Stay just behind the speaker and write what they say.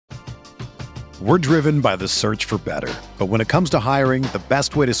We're driven by the search for better. But when it comes to hiring, the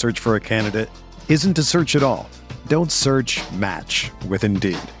best way to search for a candidate isn't to search at all. Don't search, match with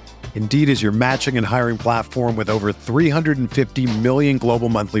Indeed. Indeed is your matching and hiring platform with over 350 million global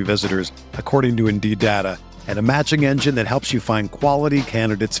monthly visitors, according to Indeed data, and a matching engine that helps you find quality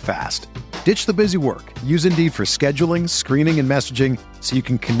candidates fast. Ditch the busy work. Use Indeed for scheduling, screening, and messaging so you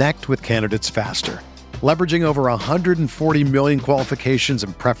can connect with candidates faster. Leveraging over 140 million qualifications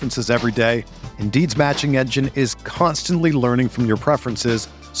and preferences every day, Indeed's matching engine is constantly learning from your preferences,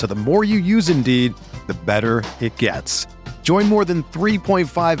 so the more you use Indeed, the better it gets. Join more than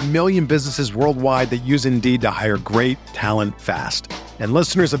 3.5 million businesses worldwide that use Indeed to hire great talent fast. And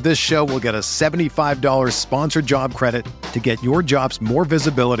listeners of this show will get a $75 sponsored job credit to get your jobs more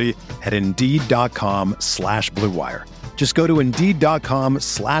visibility at Indeed.com/Blue Wire. Just go to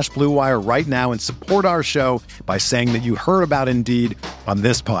Indeed.com/Blue Wire right now and support our show by saying that you heard about Indeed on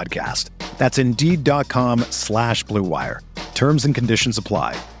this podcast. That's Indeed.com/Blue Wire. Terms and conditions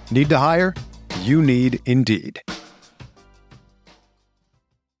apply. Need to hire? You need Indeed.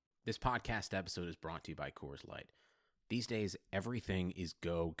 This podcast episode is brought to you by Coors Light. These days, everything is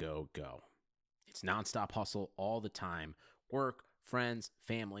go, go, go. It's nonstop hustle all the time. Work, friends,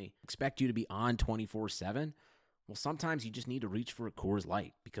 family, expect you to be on 24/7. Well, sometimes you just need to reach for a Coors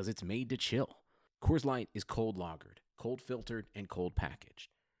Light because it's made to chill. Coors Light is cold lagered, cold filtered, and cold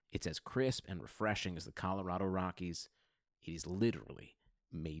packaged. It's as crisp and refreshing as the Colorado Rockies. It is literally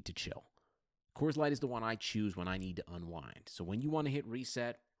made to chill. Coors Light is the one I choose when I need to unwind. So when you want to hit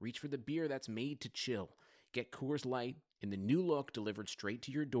reset, reach for the beer that's made to chill. Get Coors Light in the new look delivered straight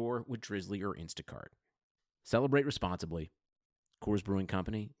to your door with Drizzly or Instacart. Celebrate responsibly. Coors Brewing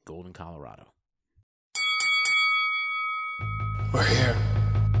Company, Golden, Colorado. We're here.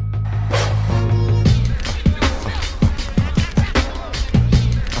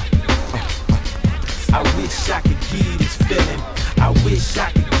 I wish I could give this feeling. I wish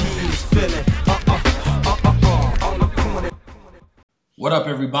I could give this feeling. On the corner. What up,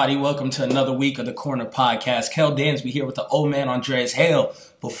 everybody? Welcome to another week of the Corner Podcast. Kel Dansby here with the old man Andreas Hale.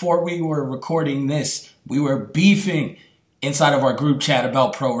 Before we were recording this, we were beefing inside of our group chat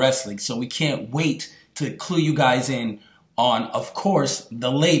about pro wrestling. So we can't wait to clue you guys in on, of course, the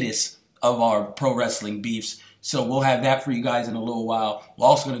latest of our pro wrestling beefs. So we'll have that for you guys in a little while. We're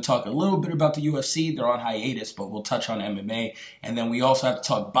also going to talk a little bit about the UFC. They're on hiatus, but we'll touch on MMA. And then we also have to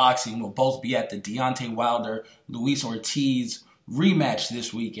talk boxing. We'll both be at the Deontay Wilder, Luis Ortiz rematch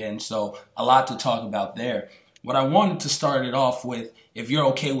this weekend. So a lot to talk about there. What I wanted to start it off with, if you're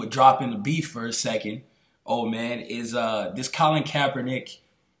okay with dropping the beef for a second, old man, is this Colin Kaepernick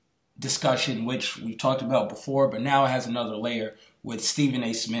discussion, which we talked about before, but now it has another layer with Stephen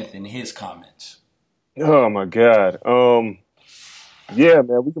A. Smith and his comments. Oh my God. Yeah,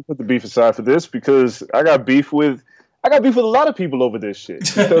 man, we can put the beef aside for this because I got beef with a lot of people over this shit.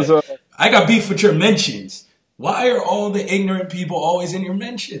 Because I got beef with your mentions. Why are all the ignorant people always in your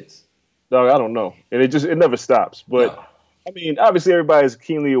mentions? Dog, I don't know. And it never stops. But no. I mean, obviously everybody is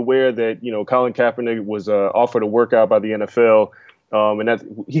keenly aware that, Colin Kaepernick was offered a workout by the NFL. And that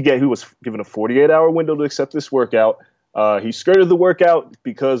he was given a 48-hour window to accept this workout. He skirted the workout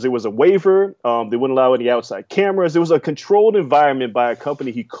because there was a waiver. They wouldn't allow any outside cameras. There was a controlled environment by a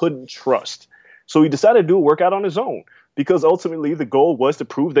company he couldn't trust. So he decided to do a workout on his own because ultimately the goal was to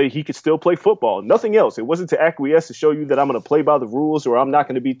prove that he could still play football. Nothing else. It wasn't to acquiesce to show you that I'm going to play by the rules or I'm not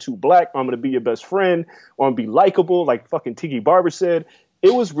going to be too black or I'm going to be your best friend or I'm going to be likable like fucking Tiki Barber said.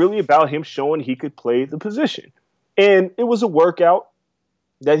 It was really about him showing he could play the position. And it was a workout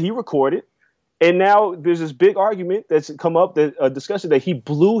that he recorded. And now there's this big argument that's come up, that a discussion that he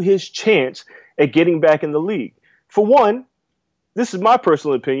blew his chance at getting back in the league. For one, this is my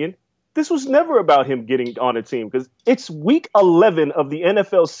personal opinion. This was never about him getting on a team because it's week 11 of the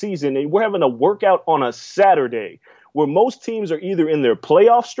NFL season and we're having a workout on a Saturday where most teams are either in their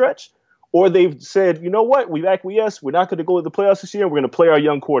playoff stretch or they've said, you know what, we've acquiesced. We're not going to go to the playoffs this year. We're going to play our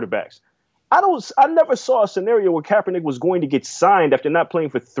young quarterbacks. I never saw a scenario where Kaepernick was going to get signed after not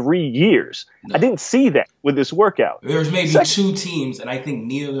playing for 3 years. No. I didn't see that with this workout. There's maybe two teams, and I think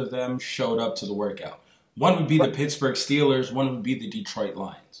neither of them showed up to the workout. One would be the Pittsburgh Steelers. One would be the Detroit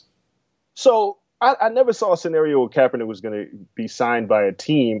Lions. So I never saw a scenario where Kaepernick was going to be signed by a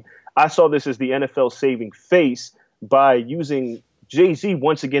team. I saw this as the NFL saving face by using Jay-Z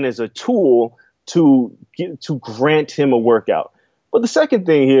once again as a tool to grant him a workout. But the second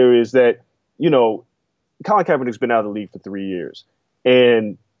thing here is that, Colin Kaepernick's been out of the league for 3 years.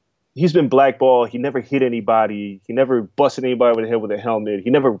 And he's been blackballed. He never hit anybody. He never busted anybody over the head with a helmet.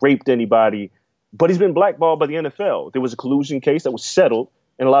 He never raped anybody. But he's been blackballed by the NFL. There was a collusion case that was settled.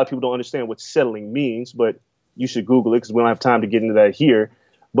 and a lot of people don't understand what settling means, but you should Google it because we don't have time to get into that here.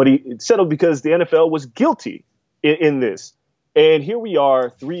 But he settled because the NFL was guilty in this. And here we are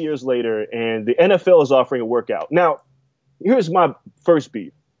 3 years later, and the NFL is offering a workout. Now, here's my first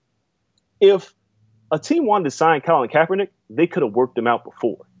beef. If a team wanted to sign Colin Kaepernick, they could have worked him out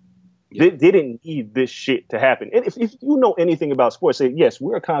before. Yeah. They didn't need this shit to happen. And if you know anything about sports, say, yes,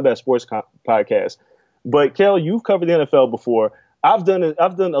 we're a combat sports podcast. But, Kel, you've covered the NFL before. I've done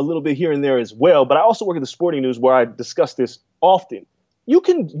a little bit here and there as well, but I also work at the Sporting News where I discuss this often. You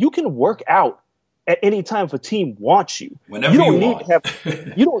can work out at any time if a team wants you. Whenever you want.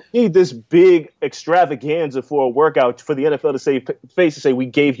 You don't need this big extravaganza for a workout for the NFL to say we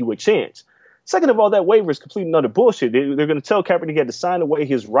gave you a chance. Second of all, that waiver is complete and utter bullshit. They're going to tell Kaepernick he had to sign away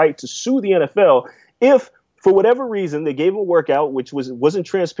his right to sue the NFL if, for whatever reason, they gave him a workout which wasn't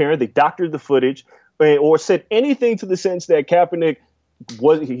transparent. They doctored the footage or said anything to the sense that Kaepernick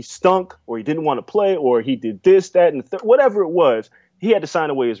he stunk or he didn't want to play or he did this, that, and whatever it was. He had to sign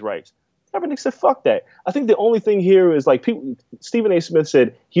away his rights. Kaepernick said, fuck that. I think the only thing here is Stephen A. Smith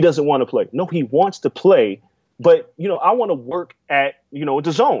said he doesn't want to play. No, he wants to play, but, I want to work at,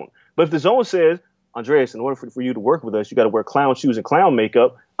 the Zone. But if the Zone says, Andreas, in order for you to work with us, you got to wear clown shoes and clown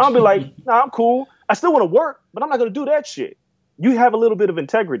makeup, I'll be like, nah, I'm cool. I still want to work, but I'm not going to do that shit. You have a little bit of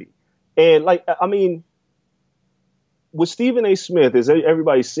integrity. And, with Stephen A. Smith, as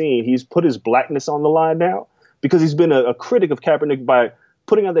everybody's seen, he's put his blackness on the line now because he's been a critic of Kaepernick by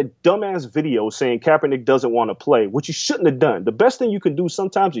putting out that dumbass video saying Kaepernick doesn't want to play, which he shouldn't have done. The best thing you can do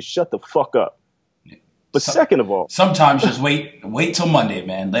sometimes is shut the fuck up. But second of all, sometimes just wait till Monday,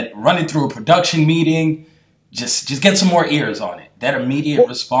 man. Run it through a production meeting. Just get some more ears on it. That immediate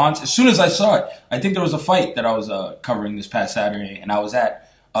response. As soon as I saw it, I think there was a fight that I was covering this past Saturday, and I was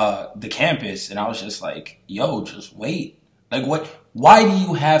at the campus, and I was just like, "Yo, just wait. Like, what? Why do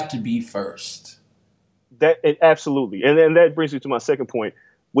you have to be first?" Absolutely, and that brings me to my second point,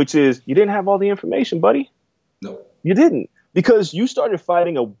 which is you didn't have all the information, buddy. No, you didn't, because you started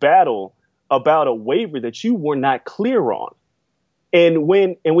fighting a battle about a waiver that you were not clear on. And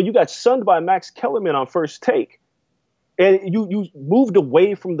when you got sunned by Max Kellerman on First Take, and you moved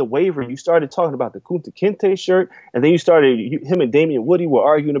away from the waiver, you started talking about the Kunta Kinte shirt, and then him and Damian Woody were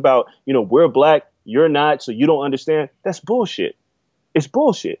arguing about, we're black, you're not, so you don't understand. That's bullshit. It's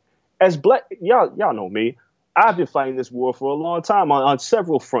bullshit. As black, y'all know me. I've been fighting this war for a long time on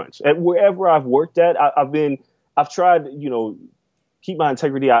several fronts. And wherever I've worked at, I've tried, keep my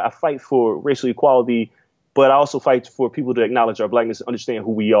integrity. I fight for racial equality, but I also fight for people to acknowledge our blackness and understand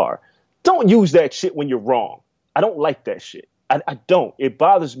who we are. Don't use that shit when you're wrong. I don't like that shit. I don't. It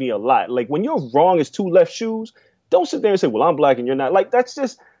bothers me a lot. Like, when you're wrong as two left shoes, don't sit there and say, well, I'm black and you're not. Like, that's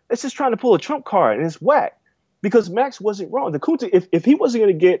just trying to pull a trump card, and it's whack. Because Max wasn't wrong. If he wasn't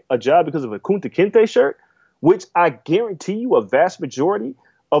going to get a job because of a Kunta Kinte shirt, which I guarantee you a vast majority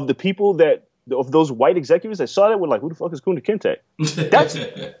of the people of those white executives that saw that were like, who the fuck is Kunta Kinte? That's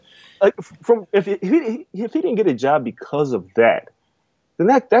like, if he didn't get a job because of that, then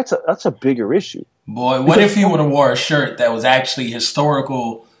that's a bigger issue. Boy, what if he would have wore a shirt that was actually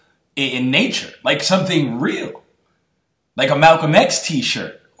historical in nature, like something real, like a Malcolm X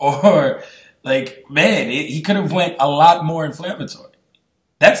T-shirt, or like, man, he could have went a lot more inflammatory.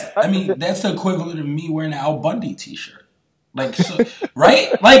 That's the equivalent of me wearing an Al Bundy T-shirt. Like, so,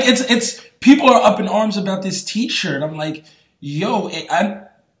 right? Like, it's people are up in arms about this T-shirt. I'm like, yo,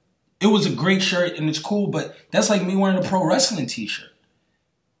 it was a great shirt and it's cool, but that's like me wearing a pro wrestling T-shirt.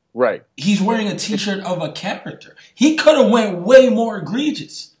 Right. He's wearing a T-shirt of a character. He could have went way more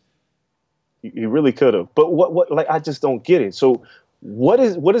egregious. He really could have. But what? Like, I just don't get it. So what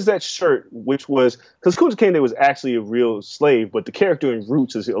is that shirt? Which was, because Kunta Kinte was actually a real slave, but the character in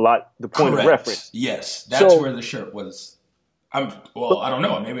Roots is a lot the point Correct. of reference. Yes, that's where the shirt was. I don't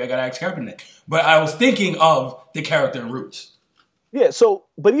know. Maybe I got to ask Kaepernick. But I was thinking of the character in Roots. Yeah. So,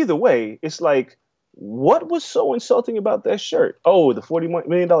 but either way, it's like, what was so insulting about that shirt? Oh, the $40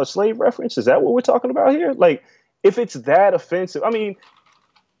 million slave reference? Is that what we're talking about here? Like, if it's that offensive, I mean,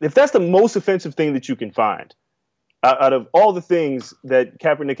 if that's the most offensive thing that you can find out of all the things that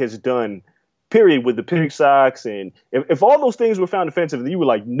Kaepernick has done, period, with the pig socks, and if all those things were found offensive, and you were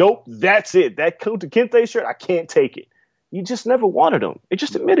like, nope, that's it. That Kunta Kinte shirt, I can't take it. You just never wanted him. It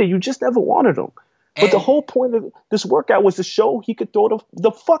just admitted you just never wanted him. But the whole point of this workout was to show he could throw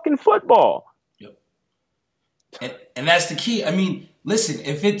the fucking football. And that's the key. I mean, listen,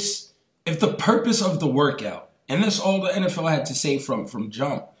 if the purpose of the workout, and that's all the NFL had to say from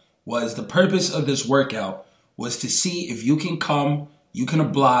jump, was the purpose of this workout was to see if you can come, you can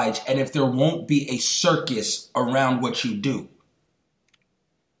oblige, and if there won't be a circus around what you do.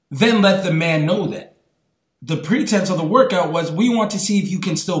 then let the man know that. The pretense of the workout was, we want to see if you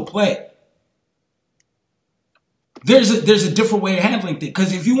can still play. There's a different way of handling things.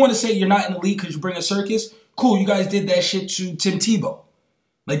 Because if you want to say you're not in the league because you bring a circus, cool, you guys did that shit to Tim Tebow.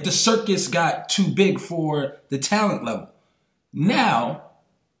 Like, the circus got too big for the talent level. Now,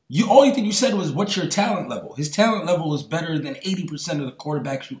 only thing you said was, what's your talent level? His talent level is better than 80% of the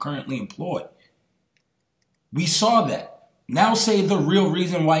quarterbacks you currently employ. We saw that. Now say the real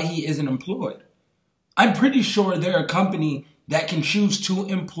reason why he isn't employed. I'm pretty sure they're a company that can choose to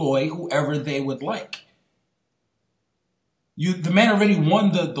employ whoever they would like. The man already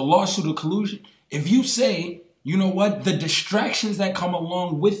won the lawsuit of collusion. If you say, you know what, the distractions that come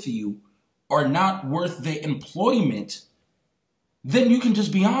along with you are not worth the employment, then you can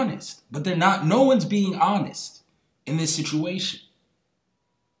just be honest. But they're not. No one's being honest in this situation.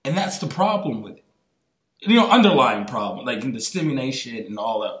 And that's the problem with it. Underlying problem, like in the stimulation and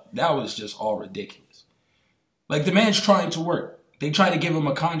all that was just all ridiculous. Like, the man's trying to work. They tried to give him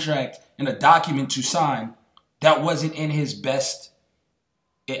a contract and a document to sign that wasn't in his best,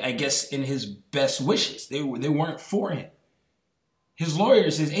 I guess, in his best wishes. They weren't for him. His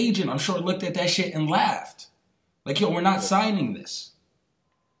lawyers, his agent, I'm sure, looked at that shit and laughed. Like, yo, we're not signing this.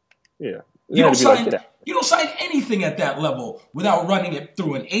 Yeah. You don't sign anything at that level without running it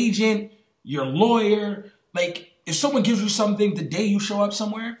through an agent, your lawyer. Like, if someone gives you something the day you show up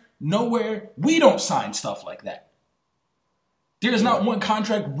somewhere, nowhere, we don't sign stuff like that. There's not one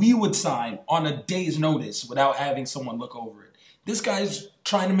contract we would sign on a day's notice without having someone look over it. This guy's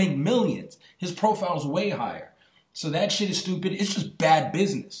trying to make millions. His profile's way higher. So that shit is stupid. It's just bad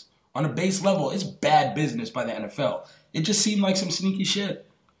business. On a base level, it's bad business by the NFL. It just seemed like some sneaky shit.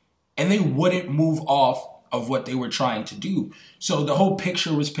 And they wouldn't move off of what they were trying to do. So the whole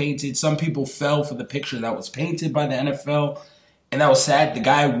picture was painted. Some people fell for the picture that was painted by the NFL. And that was sad. The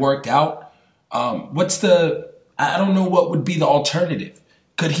guy worked out. I don't know what would be the alternative.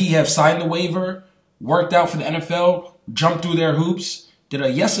 Could he have signed the waiver, worked out for the NFL, jumped through their hoops, did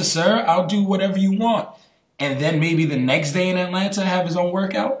a yes sir, I'll do whatever you want, and then maybe the next day in Atlanta have his own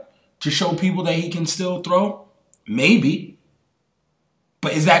workout to show people that he can still throw? Maybe.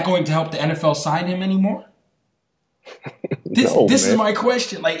 But is that going to help the NFL sign him anymore? This is my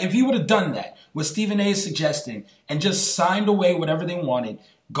question. Like, if he would have done that, what Stephen A is suggesting, and just signed away whatever they wanted,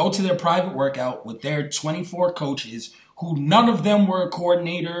 go to their private workout with their 24 coaches, who none of them were a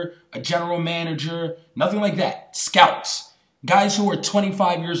coordinator, a general manager, nothing like that. Scouts. Guys who were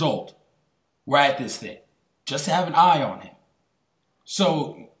 25 years old were at this thing, just to have an eye on him.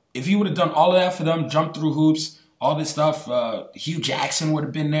 So if he would have done all of that for them, jumped through hoops, all this stuff, Hugh Jackson would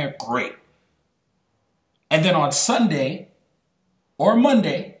have been there, great. And then on Sunday or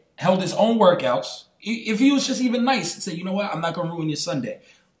Monday, held his own workouts. If he was just even nice and say, you know what, I'm not going to ruin your Sunday.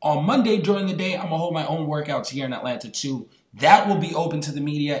 On Monday during the day, I'm going to hold my own workouts here in Atlanta too. That will be open to the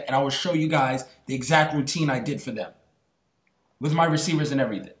media, and I will show you guys the exact routine I did for them with my receivers and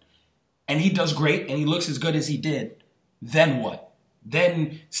everything. And he does great, and he looks as good as he did. Then what?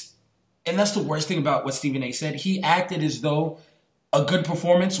 And that's the worst thing about what Stephen A said. He acted as though a good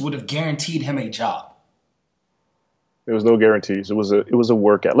performance would have guaranteed him a job. There was no guarantees. It was a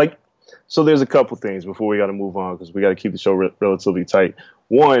workout. So there's a couple things before we got to move on, because we got to keep the show relatively tight.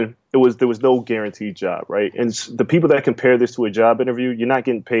 One, there was no guaranteed job, right? And the people that compare this to a job interview, you're not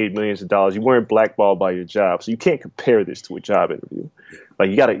getting paid millions of dollars. You weren't blackballed by your job, so you can't compare this to a job interview.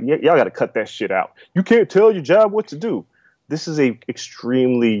 Like, y'all gotta cut that shit out. You can't tell your job what to do. This is a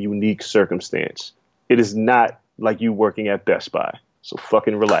extremely unique circumstance. It is not like you working at Best Buy. So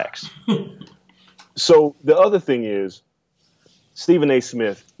fucking relax. So the other thing is, Stephen A.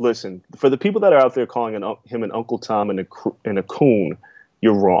 Smith, listen, for the people that are out there calling him an Uncle Tom and a coon,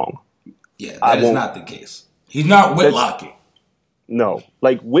 you're wrong. Yeah, that is not the case. He's not Whitlocking. No.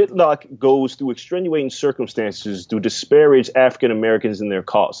 Like, Whitlock goes through extenuating circumstances to disparage African Americans and their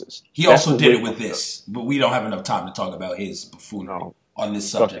causes. He also did it with this, but we don't have enough time to talk about his buffoonery on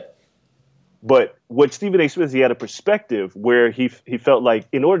this subject. But what Stephen A. Smith, he had a perspective where he felt like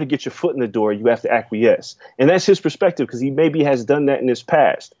in order to get your foot in the door, you have to acquiesce. And that's his perspective, because he maybe has done that in his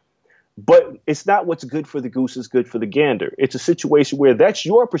past. But it's not what's good for the goose is good for the gander. It's a situation where that's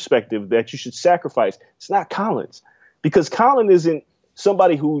your perspective that you should sacrifice. It's not Colin's, because Colin isn't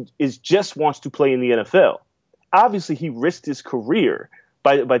somebody who just wants to play in the NFL. Obviously, he risked his career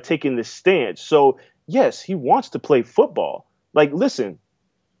by taking this stance. So, yes, he wants to play football. Like, listen,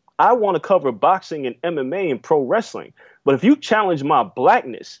 I want to cover boxing and MMA and pro wrestling. But if you challenge my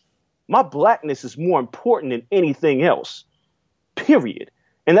blackness is more important than anything else, period.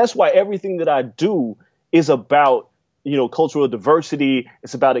 And that's why everything that I do is about cultural diversity.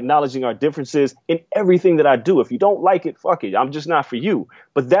 It's about acknowledging our differences in everything that I do. If you don't like it, fuck it. I'm just not for you.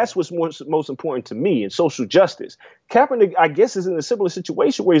 But that's what's most important to me in social justice. Kaepernick, I guess, is in a similar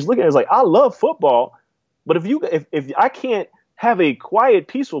situation where he's looking at it as like, I love football, but if I can't have a quiet,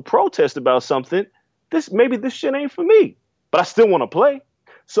 peaceful protest about something, maybe this shit ain't for me. But I still want to play.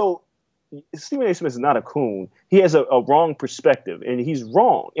 So Stephen A. Smith is not a coon. He has a wrong perspective, and he's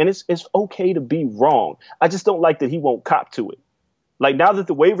wrong. And it's okay to be wrong. I just don't like that he won't cop to it. Like, now that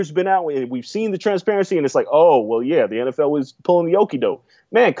the waiver's been out and we've seen the transparency, and it's like, oh, well, yeah, the NFL was pulling the okie doke.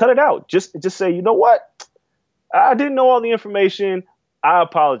 Man, cut it out. Just say, you know what? I didn't know all the information. I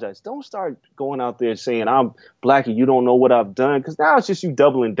apologize. Don't start going out there saying I'm black and you don't know what I've done, because now it's just you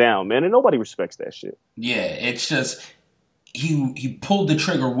doubling down, man, and nobody respects that shit. Yeah, it's just he pulled the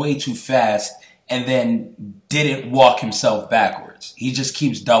trigger way too fast and then didn't walk himself backwards. He just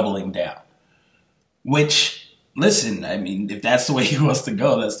keeps doubling down. Which, listen, I mean, if that's the way he wants to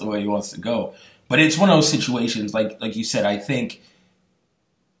go, that's the way he wants to go. But it's one of those situations, like you said, I think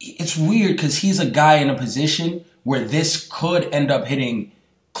it's weird because he's a guy in a position where this could end up hitting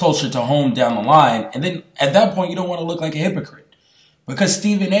closer to home down the line. And then at that point, you don't want to look like a hypocrite. Because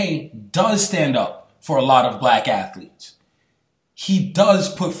Stephen A. does stand up for a lot of black athletes. He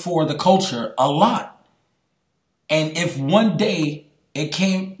does put forward the culture a lot. And if one day it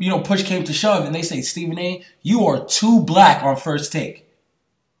came, push came to shove and they say, Stephen A., you are too black on First Take,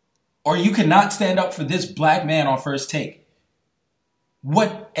 or you cannot stand up for this black man on First Take.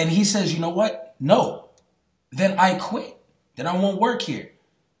 What? And he says, you know what? No. Then I quit. Then I won't work here.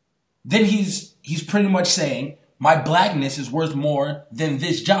 Then he's pretty much saying my blackness is worth more than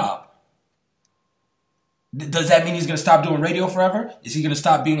this job. Does that mean he's going to stop doing radio forever? Is he going to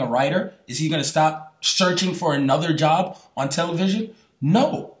stop being a writer? Is he going to stop searching for another job on television?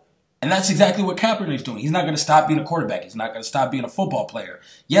 No. And that's exactly what Kaepernick's doing. He's not going to stop being a quarterback. He's not going to stop being a football player.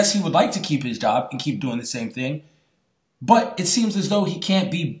 Yes, he would like to keep his job and keep doing the same thing, but it seems as though he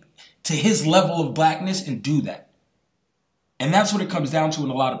can't be to his level of blackness and do that. And that's what it comes down to in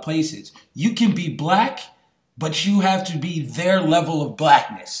a lot of places. You can be black, but you have to be their level of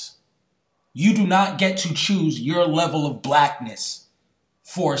blackness. You do not get to choose your level of blackness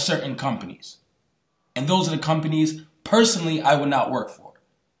for certain companies. And those are the companies, personally, I would not work for.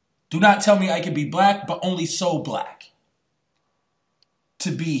 Do not tell me I can be black, but only so black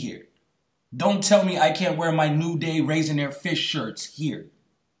to be here. Don't tell me I can't wear my New Day Raisin Fish shirts here.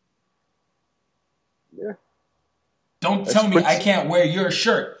 Yeah. Don't tell me I can't wear your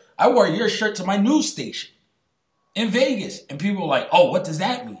shirt. I wore your shirt to my news station in Vegas. And people were like, oh, what does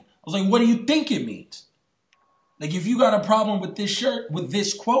that mean? I was like, what do you think it means? Like, if you got a problem with this shirt, with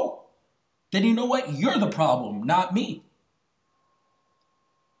this quote, then you know what? You're the problem, not me.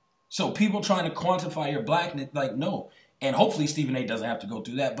 So people trying to quantify your blackness, like, no. And hopefully Stephen A. doesn't have to go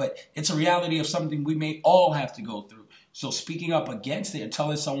through that, but it's a reality of something we may all have to go through. So speaking up against it and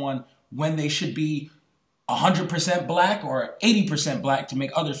telling someone when they should be 100% black or 80% black to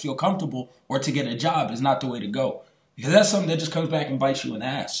make others feel comfortable or to get a job is not the way to go. Because that's something that just comes back and bites you in the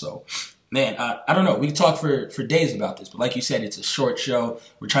ass. So, man, I don't know. We can talk for days about this. But like you said, it's a short show.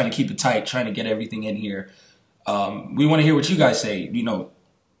 We're trying to keep it tight, trying to get everything in here. We want to hear what you guys say.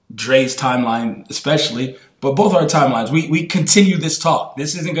 Dre's timeline especially. But both our timelines, we continue this talk.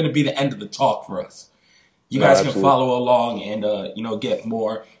 This isn't going to be the end of the talk for us. You guys can follow along and, get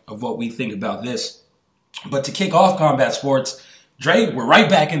more of what we think about this. But to kick off combat sports, Dre, we're right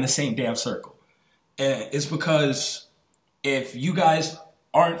back in the same damn circle. And it's because if you guys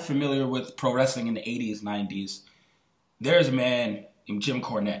aren't familiar with pro wrestling in the 80s, 90s, there's a man named Jim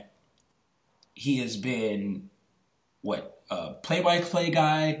Cornette. He has been, a play-by-play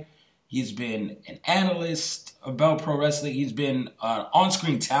guy. He's been an analyst about pro wrestling. He's been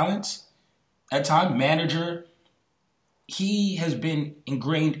on-screen talent at times, manager. He has been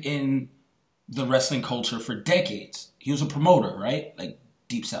ingrained in the wrestling culture for decades. He was a promoter, right? Like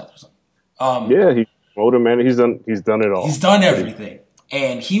Deep South or something. Yeah, he's a promoter, man. He's done it all. He's done everything.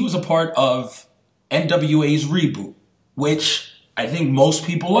 And he was a part of NWA's reboot, which I think most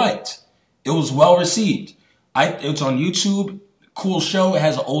people liked. It was well received. It's on YouTube. Cool show. It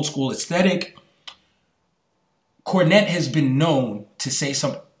has an old school aesthetic. Cornette has been known to say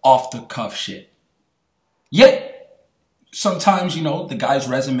some off the cuff shit. Yet, sometimes, the guy's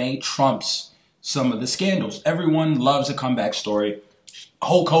resume trumps some of the scandals. Everyone loves a comeback story.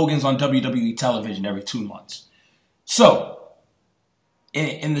 Hulk Hogan's on WWE television every 2 months. So,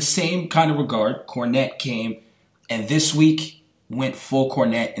 in the same kind of regard, Cornette came and this week went full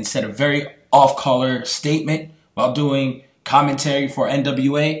Cornette and said a very off-color statement while doing commentary for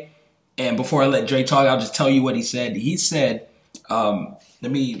NWA. And before I let Dre talk, I'll just tell you what he said. He said, I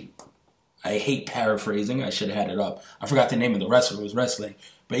hate paraphrasing. I should have had it up. I forgot the name of the wrestler who was wrestling.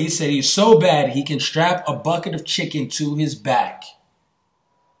 But he said he's so bad he can strap a bucket of chicken to his back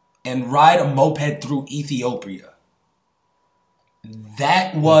and ride a moped through Ethiopia.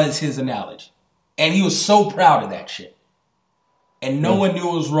 That was his analogy. And he was so proud of that shit. And no one knew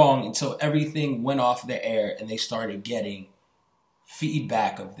it was wrong until everything went off the air and they started getting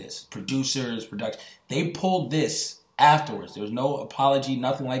feedback of this. Producers, production. They pulled this afterwards. There was no apology,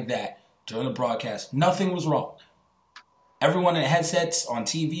 nothing like that during the broadcast. Nothing was wrong. Everyone in headsets, on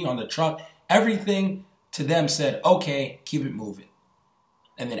TV, on the truck, everything to them said, okay, keep it moving.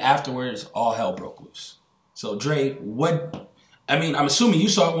 And then afterwards, all hell broke loose. So, Dre, I'm assuming you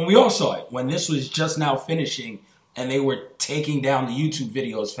saw it when we all saw it, when this was just now finishing and they were taking down the YouTube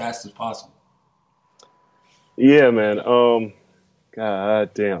video as fast as possible. Yeah, man.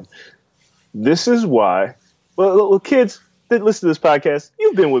 God damn. This is why. Well, kids that listen to this podcast,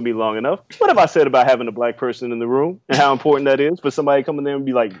 you've been with me long enough. What have I said about having a black person in the room and how important that is for somebody to come in there and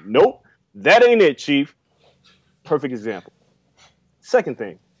be like, nope, that ain't it, Chief. Perfect example. Second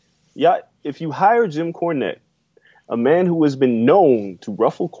thing, if you hire Jim Cornette, a man who has been known to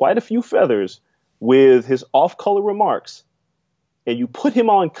ruffle quite a few feathers with his off-color remarks, and you put him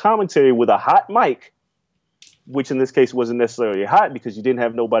on commentary with a hot mic, which in this case wasn't necessarily hot because you didn't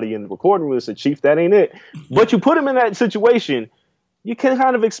have nobody in the recording room that said, Chief, that ain't it. But you put him in that situation, you can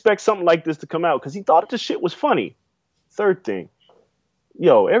kind of expect something like this to come out because he thought the shit was funny. Third thing,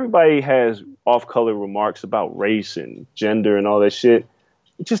 everybody has off-color remarks about race and gender and all that shit.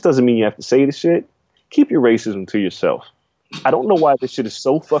 It just doesn't mean you have to say the shit. Keep your racism to yourself. I don't know why this shit is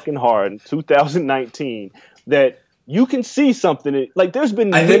so fucking hard in 2019 that you can see something. Like, there's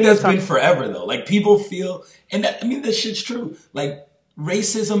been... I think that's been forever, though. Like, people feel... And that shit's true. Like,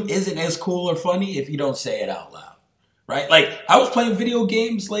 racism isn't as cool or funny if you don't say it out loud. Right? Like, I was playing video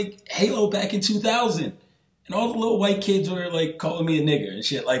games like Halo back in 2000. And all the little white kids were, like, calling me a nigger and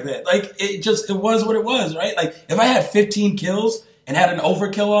shit like that. Like, it was what it was, right? Like, if I had 15 kills and had an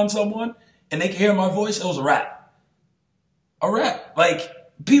overkill on someone and they could hear my voice, it was a rap. A rap. Like,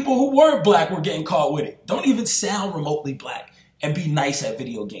 people who weren't black were getting caught with it. Don't even sound remotely black and be nice at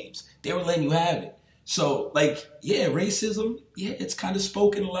video games. They were letting you have it. So, like, yeah, racism, yeah, it's kind of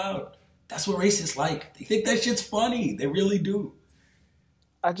spoken aloud. That's what racists like. They think that shit's funny. They really do.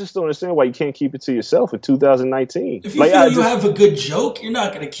 I just don't understand why you can't keep it to yourself in 2019. If you feel you have a good joke, you're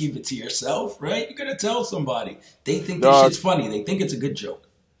not going to keep it to yourself, right? You're going to tell somebody. They think this shit's funny. They think it's a good joke.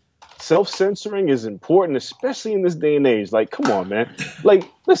 Self-censoring is important, especially in this day and age. Like, come on, man. Like,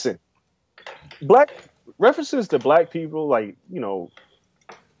 listen, references to black people, like,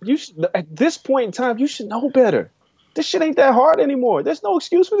 you should, at this point in time, you should know better. This shit ain't that hard anymore. There's no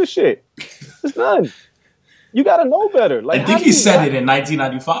excuse for this shit. There's none. You got to know better. Like, I think he said it in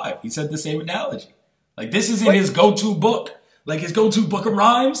 1995. He said the same analogy. Like, this isn't his go-to book. Like, his go-to book of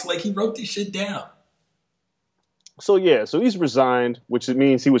rhymes. Like, he wrote this shit down. So he's resigned, which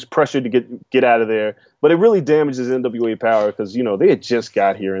means he was pressured to get out of there. But it really damages NWA Power because, they had just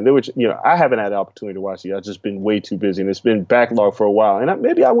got here. And they were, I haven't had the opportunity to watch it. I've just been way too busy. And it's been backlogged for a while. And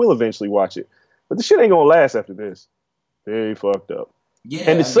maybe I will eventually watch it. But the shit ain't going to last after this. They fucked up. Yeah,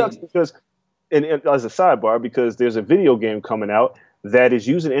 and it sucks because, and as a sidebar, because there's a video game coming out that is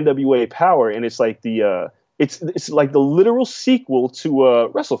using NWA Power. And it's like it's like the literal sequel to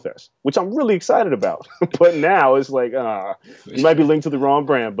WrestleFest, which I'm really excited about. But now it's like, you might be linked to the wrong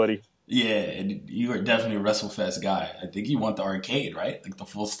brand, buddy. Yeah, and you are definitely a WrestleFest guy. I think you want the arcade, right? Like the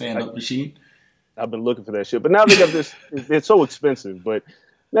full stand-up machine. I've been looking for that shit. But now they got this. It's so expensive. But,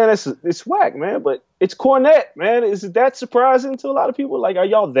 man, it's whack, man. But it's Cornette, man. Is it that surprising to a lot of people? Like, are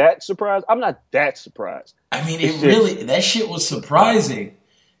y'all that surprised? I'm not that surprised. I mean, that shit was surprising.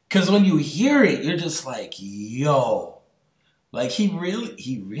 Because when you hear it, you're just like, yo. Like, he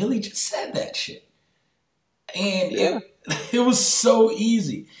really just said that shit. And it was so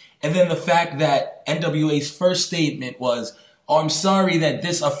easy. And then the fact that NWA's first statement was, I'm sorry that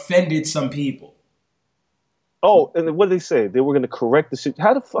this offended some people. Oh, and what did they say? They were going to correct the shit.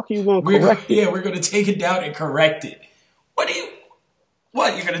 How the fuck are you going to correct it? Yeah, we're going to take it down and correct it.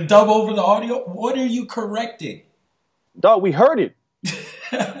 What, you're going to dub over the audio? What are you correcting? Dog, we heard it.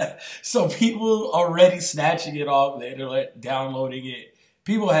 So people already snatching it off the internet, downloading it.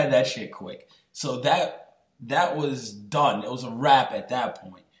 People had that shit quick. So that was done. It was a wrap at that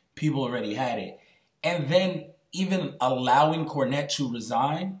point. People already had it. And then even allowing Cornette to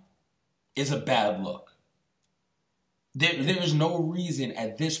resign is a bad look. There's no reason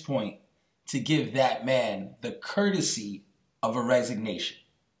at this point to give that man the courtesy of a resignation.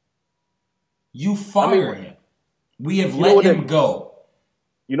 You fire him. We have let him go.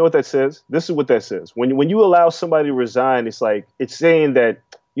 You know what that says? This is what that says. When you allow somebody to resign, it's saying that,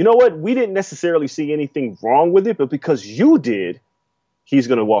 you know what, we didn't necessarily see anything wrong with it, but because you did, he's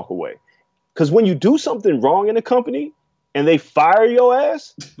going to walk away. Because when you do something wrong in a company and they fire your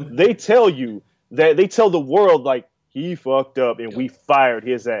ass, they tell the world, like, he fucked up and we fired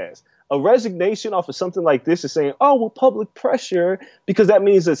his ass. A resignation off of something like this is saying, oh, well, public pressure, because that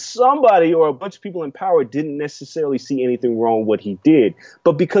means that somebody or a bunch of people in power didn't necessarily see anything wrong with what he did.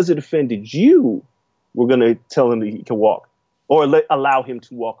 But because it offended you, we're going to tell him that he can walk or allow him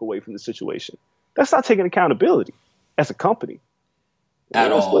to walk away from the situation. That's not taking accountability as a company.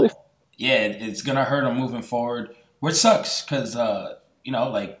 At all. Yeah, it's going to hurt him moving forward, which sucks because,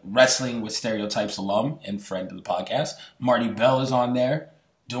 like Wrestling with Stereotypes alum and friend of the podcast, Marty Bell is on there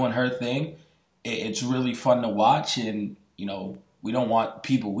doing her thing. It's really fun to watch, and we don't want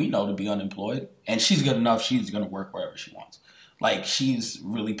people we know to be unemployed, and she's good enough. She's going to work wherever she wants. Like, she's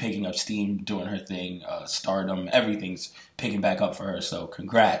really picking up steam, doing her thing, Stardom, everything's picking back up for her, so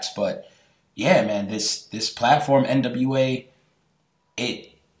congrats. But yeah, man, this platform, NWA,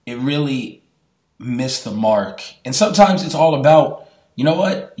 it really missed the mark. And sometimes it's all about, you know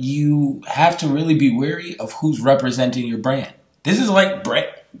what, you have to really be wary of who's representing your brand. This is like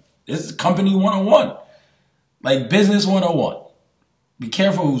this is company 101. Like business 101. Be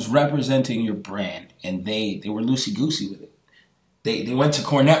careful who's representing your brand. And they were loosey-goosey with it. They went to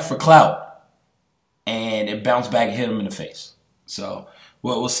Cornette for clout. And it bounced back and hit them in the face. So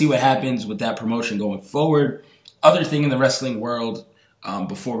we'll see what happens with that promotion going forward. Other thing in the wrestling world,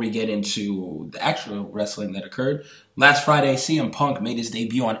 before we get into the actual wrestling that occurred. Last Friday, CM Punk made his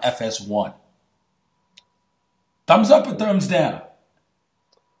debut on FS1. Thumbs up or thumbs down?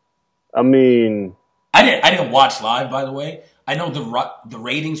 I mean, I didn't watch live, by the way. I know the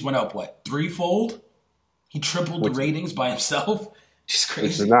ratings went up, what, threefold? He tripled the ratings by himself. Just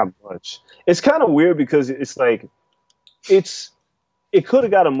crazy. It's not much. It's kind of weird because it's like, it could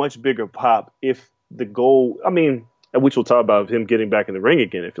have got a much bigger pop if the goal, which we'll talk about him getting back in the ring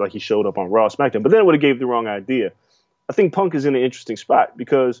again, if he showed up on Raw, SmackDown, but then it would have gave the wrong idea. I think Punk is in an interesting spot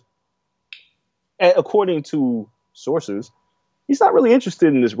because, according to sources, he's not really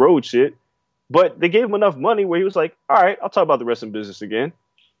interested in this road shit, but they gave him enough money where he was like, all right, I'll talk about the wrestling business again.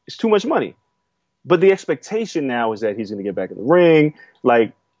 It's too much money. But the expectation now is that he's going to get back in the ring.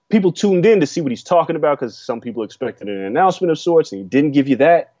 Like, people tuned in to see what he's talking about because some people expected an announcement of sorts, and he didn't give you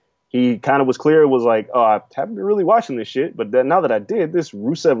that. He kind of was clear. It was like, oh, I haven't been really watching this shit, but then now that I did, this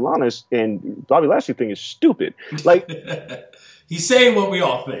Rusev Lana and Bobby Lashley thing is stupid. Like, he's saying what we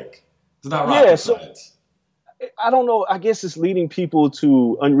all think. It's not rocket science. I don't know. I guess it's leading people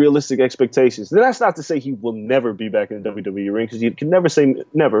to unrealistic expectations. Then that's not to say he will never be back in the WWE ring, because you can never say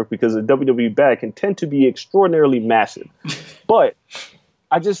never, because the WWE bag can tend to be extraordinarily massive. But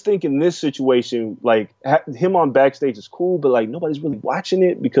I just think in this situation, like, him on backstage is cool, but like nobody's really watching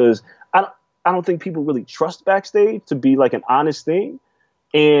it because I don't think people really trust backstage to be like an honest thing.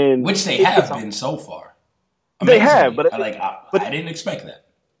 And which they have been so far. Amazingly. They have, but I didn't expect that.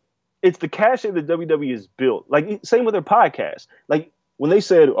 It's the cash that the WWE has built. Like, same with their podcast. Like, when they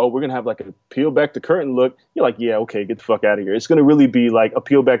said, oh, we're going to have like a peel back the curtain look, you're like, yeah, okay, get the fuck out of here. It's going to really be like a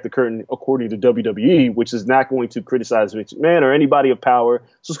peel back the curtain according to WWE, which is not going to criticize Vince McMahon or anybody of power.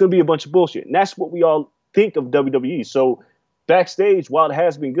 So it's going to be a bunch of bullshit. And that's what we all think of WWE. So backstage, while it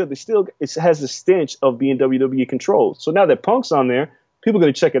has been good, it has the stench of being WWE controlled. So now that Punk's on there, people are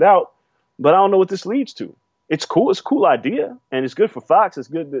going to check it out. But I don't know what this leads to. It's cool. It's a cool idea, and it's good for Fox. It's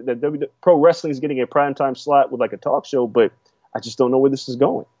good that Pro Wrestling is getting a primetime slot with like a talk show, but I just don't know where this is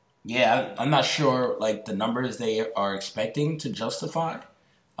going. Yeah, I'm not sure like the numbers they are expecting to justify.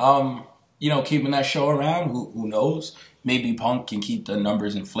 Keeping that show around, who knows? Maybe Punk can keep the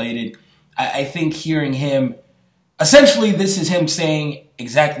numbers inflated. I think hearing him, essentially, this is him saying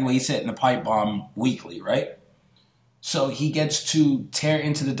exactly what he said in the Pipe Bomb Weekly, right? So he gets to tear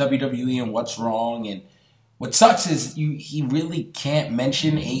into the WWE and what's wrong, and what sucks is he really can't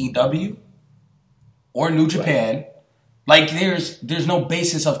mention AEW or New Japan. Right. Like, there's no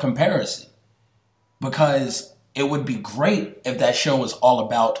basis of comparison, because it would be great if that show was all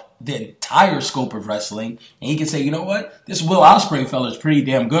about the entire scope of wrestling, and he could say, you know what, this Will Ospreay fella is pretty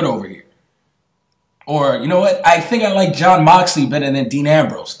damn good over here. Or, you know what, I think I like Jon Moxley better than Dean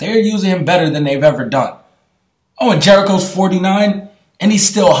Ambrose. They're using him better than they've ever done. Oh, and Jericho's 49, and he's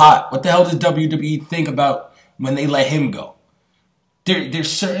still hot. What the hell does WWE think about when they let him go?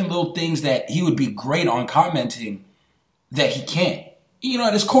 There's certain little things that he would be great on commenting that he can't.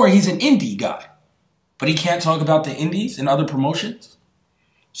 At his core, he's an indie guy. But he can't talk about the indies and other promotions.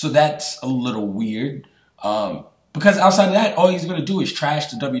 So that's a little weird. Because outside of that, all he's going to do is trash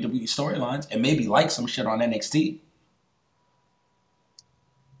the WWE storylines and maybe like some shit on NXT.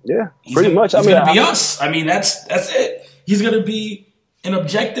 Yeah, pretty much. He's going to be us. I mean, that's it. He's going to be an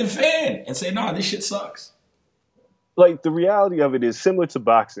objective fan and say, nah, this shit sucks. Like, the reality of it is similar to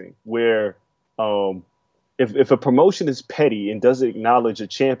boxing, where if a promotion is petty and doesn't acknowledge a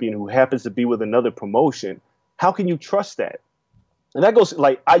champion who happens to be with another promotion, how can you trust that? And that goes,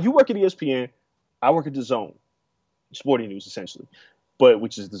 like, you work at ESPN, I work at DAZN, sporting news essentially,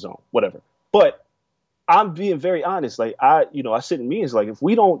 which is DAZN, whatever. But I'm being very honest. Like, I sit in meetings, like, if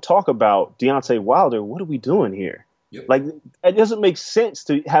we don't talk about Deontay Wilder, what are we doing here? Yep. Like, it doesn't make sense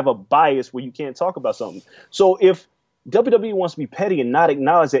to have a bias where you can't talk about something. So if WWE wants to be petty and not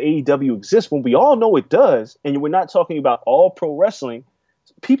acknowledge that AEW exists when we all know it does, and we're not talking about all pro wrestling,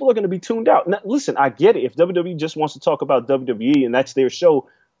 people are going to be tuned out. Now, listen, I get it. If WWE just wants to talk about WWE and that's their show,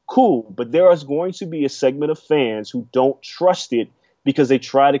 cool. But there is going to be a segment of fans who don't trust it because they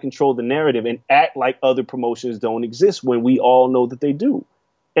try to control the narrative and act like other promotions don't exist when we all know that they do.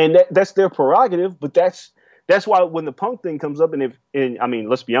 And that's their prerogative, but that's why when the Punk thing comes up, and I mean,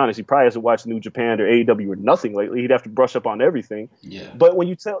 let's be honest, he probably hasn't watched New Japan or AEW or nothing lately. He'd have to brush up on everything. Yeah. But when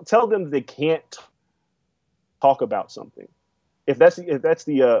you tell them they can't talk about something, if that's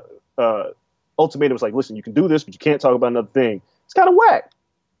the ultimatum, it's like, listen, you can do this, but you can't talk about another thing. It's kind of whack.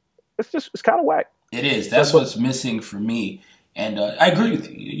 It's kind of whack. It is. That's what's missing for me. And I agree with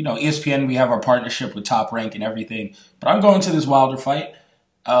you. You know, ESPN, we have our partnership with Top Rank and everything. But I'm going to this Wilder fight.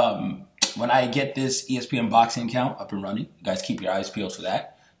 When I get this ESPN boxing account up and running, you guys keep your eyes peeled for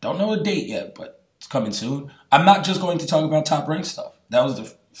that. Don't know a date yet, but it's coming soon. I'm not just going to talk about Top Rank stuff. That was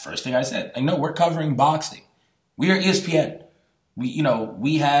the first thing I said. I know we're covering boxing. We are ESPN.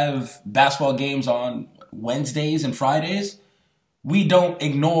 We have basketball games on Wednesdays and Fridays. We don't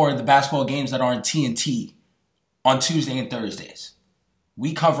ignore the basketball games that are on TNT on Tuesday and Thursdays.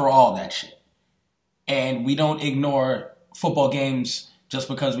 We cover all that shit. And we don't ignore football games just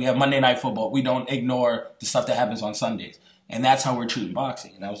because we have Monday Night Football. We don't ignore the stuff that happens on Sundays. And that's how we're treating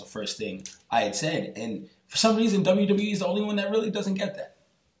boxing. And that was the first thing I had said. And for some reason, WWE is the only one that really doesn't get that.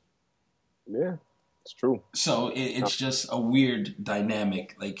 Yeah, it's true. So it's just a weird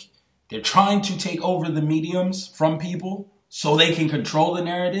dynamic. Like, they're trying to take over the mediums from people so they can control the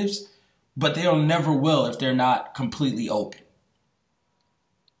narratives, but they'll never will if they're not completely open.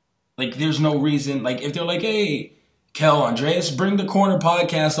 Like, there's no reason. Like, if they're like, hey, Kel, Andreas, bring the Corner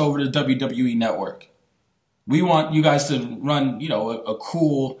podcast over to WWE Network. We want you guys to run, a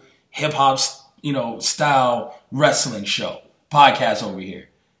cool hip-hop, style wrestling show, podcast over here.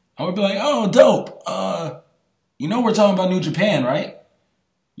 And we'd be like, oh, dope. We're talking about New Japan, right?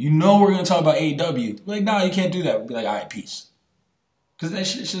 We're going to talk about AEW. We're like, no, you can't do that. We'd be like, all right, peace. Because that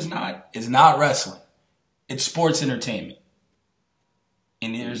shit's just it's not wrestling. It's sports entertainment.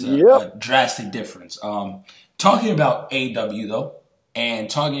 And there's a drastic difference. Talking about AEW, though, and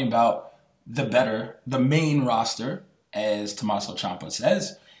talking about the main roster, as Tommaso Ciampa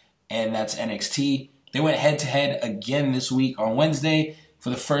says, and that's NXT. They went head-to-head again this week on Wednesday.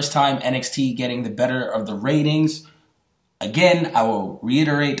 For the first time, NXT getting the better of the ratings. Again, I will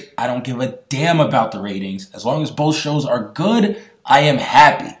reiterate, I don't give a damn about the ratings. As long as both shows are good, I am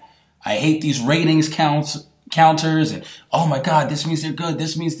happy. I hate these ratings counters and, oh my God, this means they're good.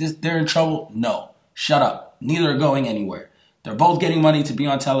 This means they're in trouble. No, shut up. Neither are going anywhere. They're both getting money to be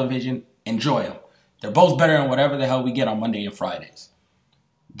on television. Enjoy them. They're both better than whatever the hell we get on Monday and Fridays.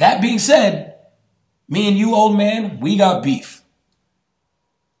 That being said, me and you, old man, we got beef.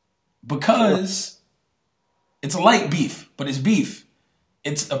 Because it's a light beef, but it's beef.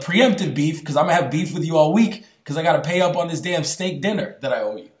 It's a preemptive beef because I'm going to have beef with you all week because I got to pay up on this damn steak dinner that I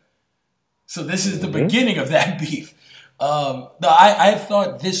owe you. So this is the beginning of that beef. I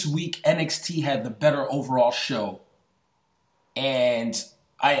thought this week NXT had the better overall show. And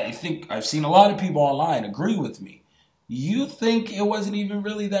I think I've seen a lot of people online agree with me. You think it wasn't even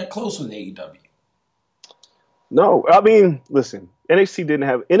really that close with AEW? No, I mean, listen, NXT didn't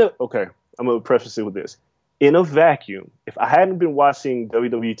have okay, I'm going to preface it with this. In a vacuum, if I hadn't been watching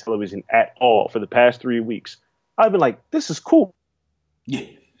WWE television at all for the past 3 weeks, I'd been like, this is cool. Yeah,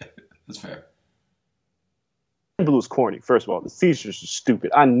 that's fair. Blue is corny. First of all, the features are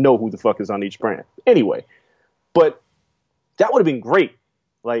stupid. I know who the fuck is on each brand. Anyway, but that would have been great.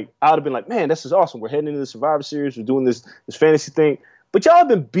 Like, I would have been like, man, this is awesome. We're heading into the Survivor Series. We're doing this fantasy thing. But y'all have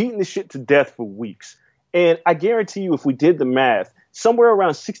been beating this shit to death for weeks. And I guarantee you, if we did the math, somewhere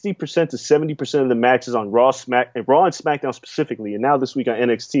around 60% to 70% of the matches on Raw and SmackDown specifically, and now this week on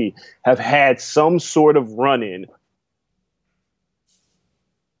NXT, have had some sort of run-in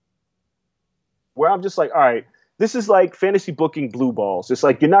where I'm just like, all right, this is like fantasy booking blue balls. It's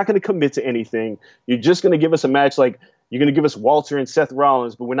like you're not going to commit to anything. You're just going to give us a match like you're going to give us Walter and Seth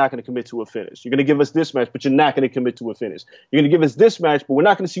Rollins, but we're not going to commit to a finish. You're going to give us this match, but you're not going to commit to a finish. You're going to give us this match, but we're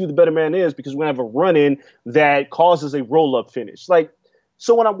not going to see who the better man is because we're going to have a run-in that causes a roll-up finish. Like,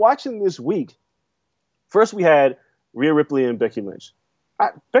 so when I'm watching this week, first we had Rhea Ripley and Becky Lynch.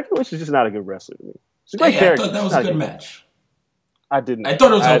 Becky Lynch is just not a good wrestler to me. She's a great character. I thought that was a good match. I didn't. I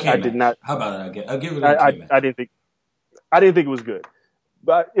thought it was okay. I did not. How about it? I'll give it an okay match. I didn't think it was good,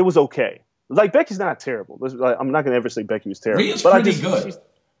 but it was okay. Like Becky's not terrible. I'm not going to ever say Becky was terrible. Rhea's but pretty good.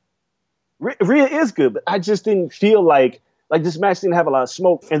 Rhea is good, but I just didn't feel like this match didn't have a lot of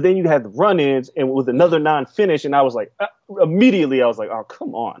smoke. And then you had the run-ins and with another non-finish, and I was like, immediately I was like, oh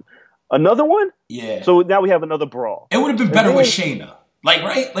come on, another one? Yeah. So now we have another brawl. It would have been better with Shayna. Like,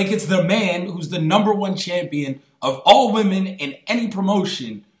 right? Like, it's the man who's the #1 champion of all women in any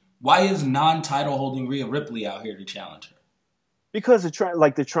promotion. Why is non-title holding Rhea Ripley out here to challenge her? Because they're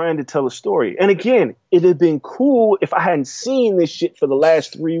trying to tell a story. And again, it'd have been cool if I hadn't seen this shit for the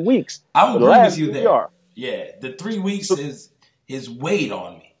last 3 weeks. I would agree with you there. Yeah, the 3 weeks is weighed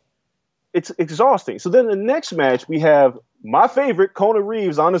on me. It's exhausting. So then the next match, we have my favorite, Kona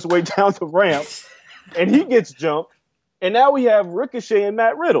Reeves, on his way down the ramp, and he gets jumped. And now we have Ricochet and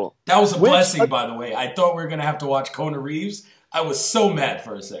Matt Riddle. That was a blessing, by the way. I thought we were going to have to watch Kona Reeves. I was so mad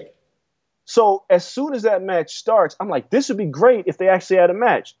for a second. So as soon as that match starts, I'm like, this would be great if they actually had a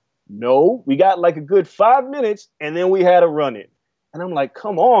match. No, we got like a good 5 minutes, and then we had a run-in. And I'm like,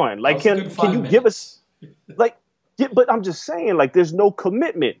 come on. Like, can you give us like? Yeah, but I'm just saying, like, there's no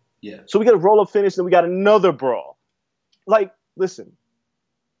commitment. Yeah. So we got a roll-up finish, and we got another brawl. Like, listen.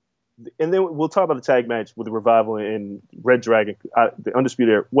 And then we'll talk about the tag match with the Revival and Red Dragon, the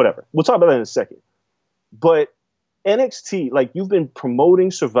Undisputed Era, whatever. We'll talk about that in a second. But NXT, like, you've been promoting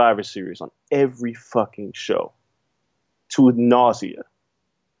Survivor Series on every fucking show to nausea.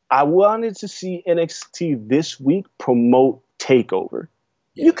 I wanted to see NXT this week promote TakeOver.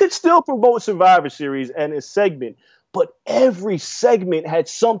 Yeah. You could still promote Survivor Series and a segment, but every segment had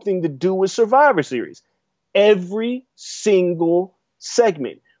something to do with Survivor Series. Every single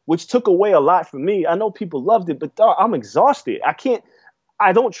segment. Which took away a lot from me. I know people loved it, but I'm exhausted.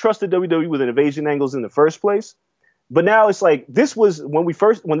 I don't trust the WWE with invasion angles in the first place. But now it's like, this was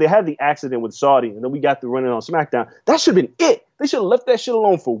when they had the accident with Saudi, and then we got the running on SmackDown. That should have been it. They should have left that shit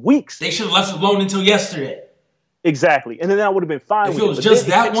alone for weeks. They should have left it alone until yesterday. Exactly. And then that would have been fine. If it was just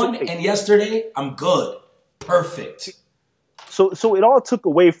that one and yesterday, I'm good. Perfect. So it all took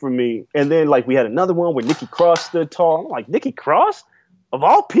away from me. And then like we had another one where Nikki Cross stood tall. I'm like, Nikki Cross? Of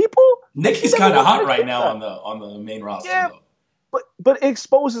all people? Nikki's kind of hot right now on the main roster. Yeah, but it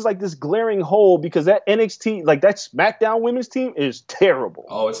exposes like this glaring hole because that NXT, like that SmackDown women's team is terrible.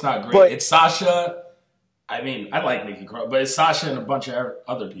 Oh, it's not great. But it's Sasha. I mean, I like Nikki Cross, but it's Sasha and a bunch of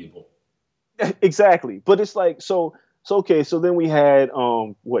other people. Exactly. But it's like, so okay, so then we had,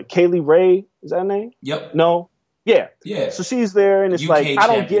 Kaylee Ray, is that her name? Yep. No? Yeah. Yeah. So she's there and it's UK like, champion. I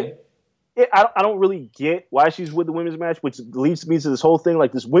don't get... I don't really get why she's with the women's match, which leads me to this whole thing.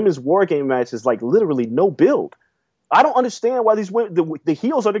 Like this women's war game match is like literally no build. I don't understand why these women, the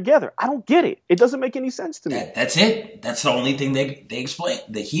heels are together. I don't get it. It doesn't make any sense to me. That's it. That's the only thing they explain.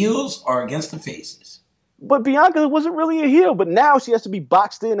 The heels are against the faces. But Bianca wasn't really a heel, but now she has to be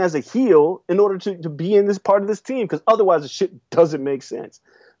boxed in as a heel in order to be in this part of this team because otherwise the shit doesn't make sense.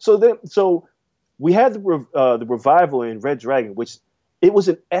 So we had the Revival in Red Dragon, which it was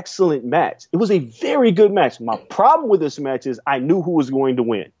an excellent match. It was a very good match. My problem with this match is I knew who was going to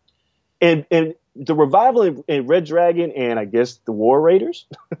win. And the Revival in Red Dragon and I guess the War Raiders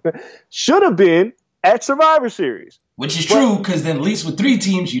should have been at Survivor Series. Which is true because then at least with 3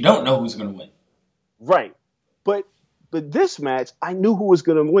 teams, you don't know who's going to win. Right. But this match, I knew who was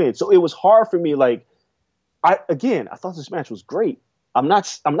going to win. So it was hard for me. Like, I thought this match was great. I'm not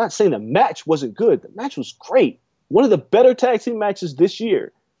saying the match wasn't good. The match was great. One of the better tag team matches this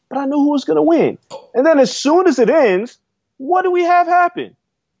year. But I knew who was going to win. And then as soon as it ends, what do we have happen?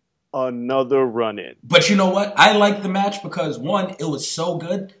 Another run-in. But you know what? I like the match because, one, it was so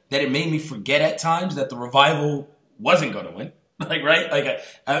good that it made me forget at times that the Revival wasn't going to win. Like, right? Like,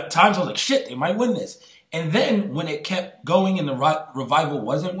 at times I was like, shit, they might win this. And then when it kept going and the Revival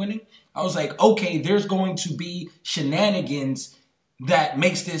wasn't winning, I was like, okay, there's going to be shenanigans that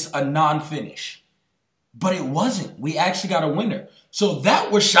makes this a non-finish. But it wasn't. We actually got a winner. So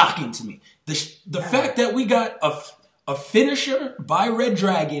that was shocking to me. The fact that we got a finisher by Red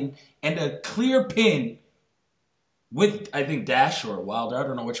Dragon and a clear pin with, I think, Dash or Wilder. I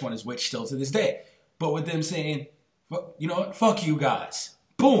don't know which one is which still to this day. But with them saying, you know what, fuck you guys.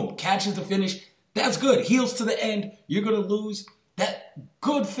 Boom, catches the finish. That's good. Heels to the end. You're going to lose. That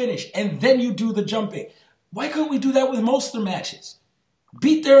good finish. And then you do the jumping. Why couldn't we do that with most of the matches?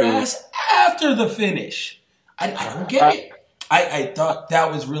 Beat their ass after the finish. I don't get it. I thought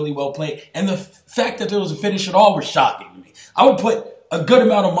that was really well played. And the fact that there was a finish at all was shocking to me. I would put a good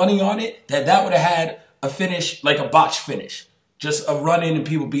amount of money on it that would have had a finish, like a botch finish. Just a run-in and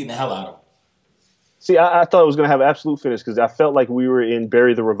people beating the hell out of them. See, I thought it was going to have an absolute finish because I felt like we were in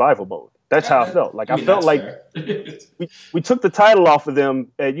Bury the Revival mode. That's how I felt. Like I felt like we took the title off of them,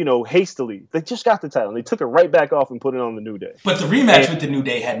 hastily. They just got the title. And they took it right back off and put it on the New Day. But the rematch with the New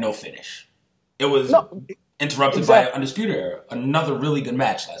Day had no finish. It was interrupted by Undisputed Era. Another really good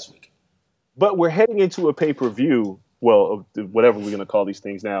match last week. But we're heading into a pay-per-view, well, whatever we're going to call these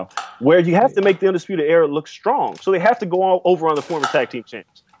things now, where you have to make the Undisputed Era look strong. So they have to go all over on the former tag team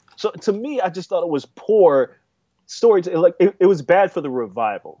champs. So to me, I just thought it was poor story. Like it was bad for the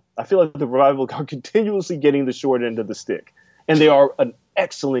Revival. I feel like the Revival are continuously getting the short end of the stick, and they are an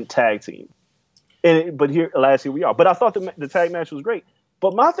excellent tag team. But here we are. But I thought the tag match was great.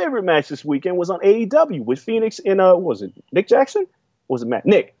 But my favorite match this weekend was on AEW with Phoenix and what was it, Nick Jackson? Or was it Matt?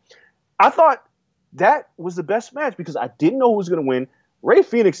 Nick. I thought that was the best match because I didn't know who was going to win. Ray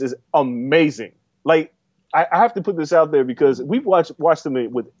Phoenix is amazing. Like I have to put this out there because we've watched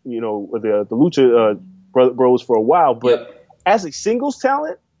them with the Lucha Bros for a while, but as a singles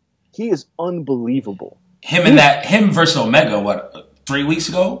talent, he is unbelievable. Him versus Omega, 3 weeks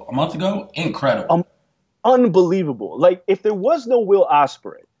ago, a month ago, incredible. Unbelievable. Like if there was no Will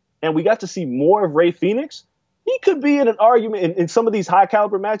Ospreay and we got to see more of Ray Phoenix, he could be in an argument in some of these high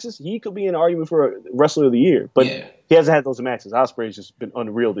caliber matches. He could be in an argument for Wrestler of the Year, but he hasn't had those matches. Ospreay's just been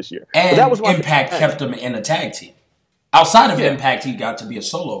unreal this year. And but that was Impact kept him in a tag team. Outside of Impact, he got to be a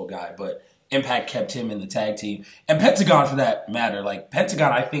solo guy, but Impact kept him in the tag team. And Pentagon, for that matter, like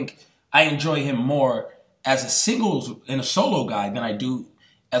Pentagon, I think I enjoy him more as a singles and a solo guy than I do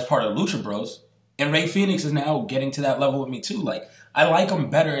as part of Lucha Bros. And Ray Phoenix is now getting to that level with me too. Like I like them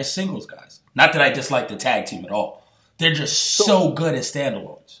better as singles guys. Not that I dislike the tag team at all. They're just so good as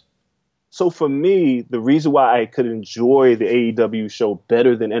standalones. So for me, the reason why I could enjoy the AEW show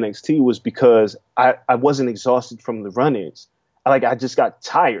better than NXT was because I wasn't exhausted from the run-ins. I just got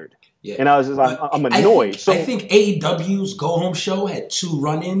tired. Yeah. And I was just I'm annoyed. I think AEW's go-home show had 2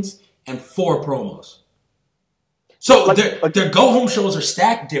 run-ins and 4 promos. So their go-home shows are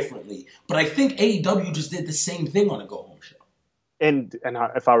stacked differently, but I think AEW just did the same thing on a go-home show. And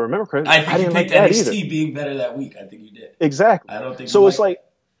if I remember correctly, I think you picked NXT being better that week. I think you did. Exactly. I don't think so. It's like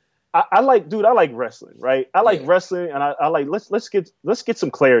I like wrestling, right? I like wrestling, and I like let's get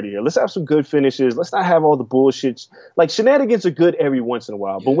some clarity here. Let's have some good finishes. Let's not have all the bullshit. Like shenanigans are good every once in a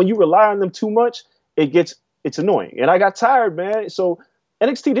while, but when you rely on them too much, it's annoying. And I got tired, man. So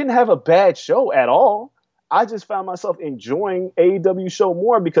NXT didn't have a bad show at all. I just found myself enjoying AEW show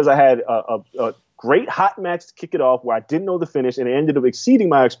more because I had a great hot match to kick it off where I didn't know the finish, and it ended up exceeding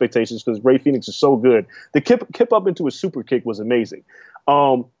my expectations because Ray Phoenix is so good. The kip up into a super kick was amazing.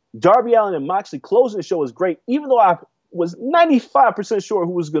 Darby Allin and Moxley closing the show was great. Even though I was 95% sure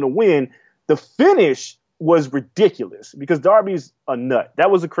who was going to win, the finish was ridiculous because Darby's a nut.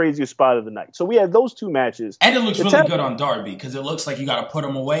 That was the craziest spot of the night. So we had those 2 matches. And it looks really good on Darby because it looks like you got to put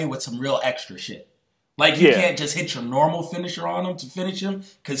him away with some real extra shit. Like you can't just hit your normal finisher on him to finish him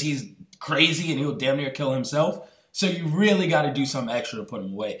because he's crazy and he'll damn near kill himself. So you really got to do something extra to put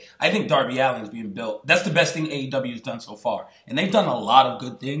him away. I think Darby Allin's being built. That's the best thing AEW has done so far. And they've done a lot of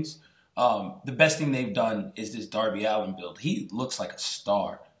good things. The best thing they've done is this Darby Allin build. He looks like a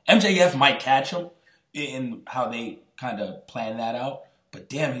star. MJF might catch him in how they kind of plan that out. But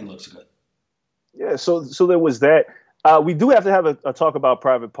damn, he looks good. Yeah, so there was that. We do have to have a talk about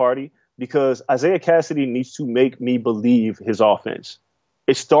Private Party because Isaiah Cassidy needs to make me believe his offense.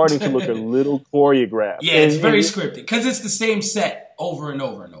 It's starting to look a little choreographed. Yeah, it's very scripted because it's the same set over and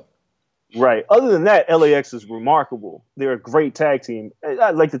over and over. Right. Other than that, LAX is remarkable. They're a great tag team.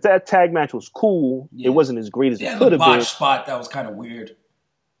 Like that tag match was cool. Yeah. It wasn't as great as it could have been. The botch spot that was kind of weird.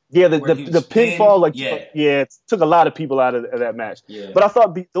 Yeah, the pinfall, it took a lot of people out of that match. Yeah. But I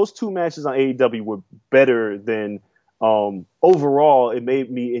thought those 2 matches on AEW were better than. Overall, it made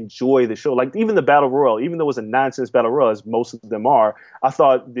me enjoy the show. Like even the Battle Royal, even though it was a nonsense Battle Royal, as most of them are, I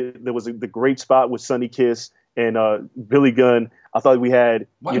thought there was the great spot with Sonny Kiss and Billy Gunn. I thought we had.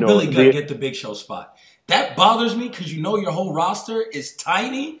 Why did Billy Gunn get the Big Show spot? That bothers me because your whole roster is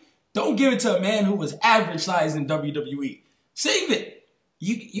tiny. Don't give it to a man who was average size in WWE. Save it.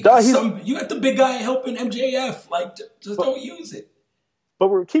 You got the big guy helping MJF. Like just don't use it.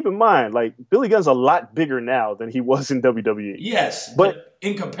 But keep in mind, Billy Gunn's a lot bigger now than he was in WWE. Yes, but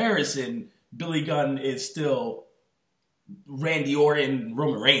in comparison, Billy Gunn is still Randy Orton,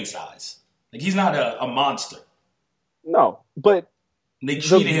 Roman Reigns size. Like, he's not a monster. No, but they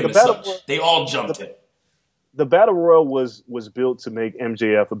treated him as such. They all jumped him. The Battle Royal was built to make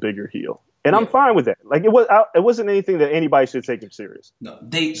MJF a bigger heel. And I'm fine with that. Like, it wasn't anything that anybody should take him serious. No,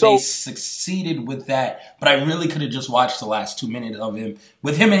 they succeeded with that, but I really could have just watched the last 2 minutes of him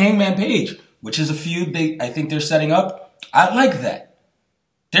with him and Hangman Page, which is a feud I think they're setting up. I like that.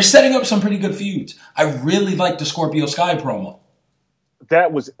 They're setting up some pretty good feuds. I really like the Scorpio Sky promo.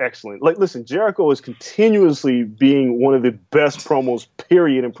 That was excellent. Like, listen, Jericho is continuously being one of the best promos,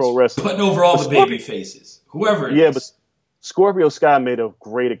 period, in pro wrestling. Putting over all the baby faces, whoever it is. But Scorpio Sky made a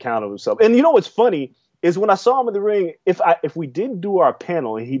great account of himself. And you know what's funny is when I saw him in the ring, if we didn't do our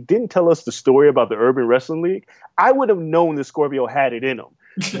panel and he didn't tell us the story about the Urban Wrestling League, I would have known that Scorpio had it in him.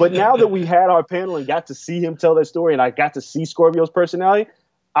 But now that we had our panel and got to see him tell that story and I got to see Scorpio's personality,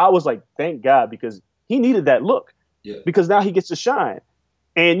 I was like, thank God, because he needed that look. Yeah. Because now he gets to shine.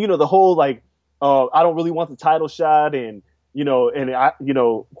 And, the whole, like, I don't really want the title shot. And, what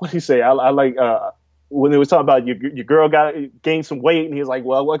do you say? I like, when they was talking about your girl gained some weight. And he was like,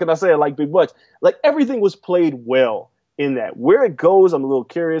 well, what can I say? I like big butts. Like, everything was played well in that. Where it goes, I'm a little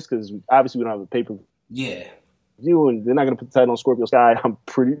curious because obviously we don't have a pay-per-view. Yeah. And they're not going to put the title on Scorpio Sky. I'm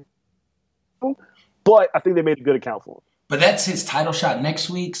pretty. But I think they made a good account for him. But that's his title shot next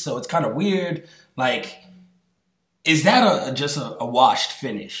week. So it's kind of weird. Like, is that just a washed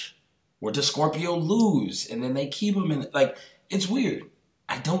finish? Or does Scorpio lose and then they keep him in? Like, it's weird.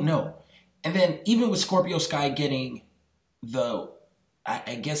 I don't know. And then even with Scorpio Sky getting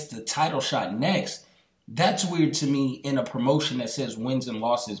I guess the title shot next, that's weird to me in a promotion that says wins and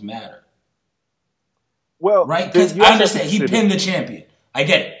losses matter. Well, right? Because I understand he pinned the champion. I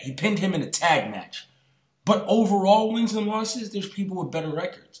get it. He pinned him in a tag match. But overall wins and losses, there's people with better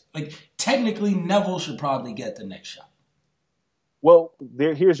records. Like, technically, Neville should probably get the next shot. Well,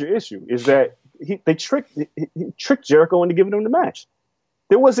 here's your issue, is that he tricked Jericho into giving him the match.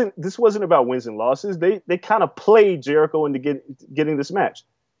 This wasn't about wins and losses. They kind of played Jericho into getting this match.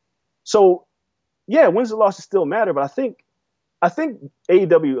 So, yeah, wins and losses still matter, but I think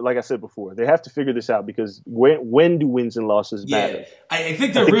AEW, like I said before, they have to figure this out because when do wins and losses matter? Yeah, I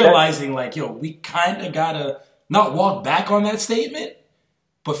think they're realizing, we kind of got to not walk back on that statement,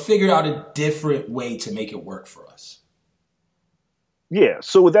 but figure out a different way to make it work for us. Yeah,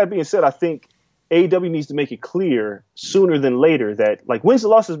 so with that being said, I think AEW needs to make it clear sooner than later that, wins and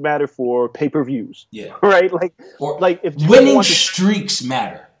losses matter for pay-per-views. Yeah. Right? If winning streaks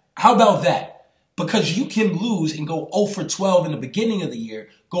matter. How about that? Because you can lose and go 0 for 12 in the beginning of the year,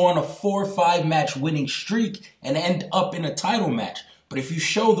 go on a 4 or 5 match winning streak, and end up in a title match. But if you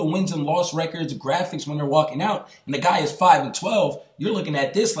show the wins and loss records, graphics when they're walking out, and the guy is 5 and 12, you're looking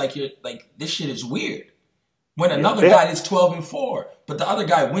at this this shit is weird. When another guy is 12 and 4, but the other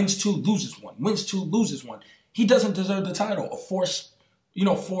guy wins 2, loses 1, wins 2, loses 1, he doesn't deserve the title. A 4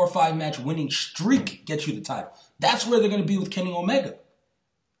 or 5 match winning streak gets you the title. That's where they're going to be with Kenny Omega.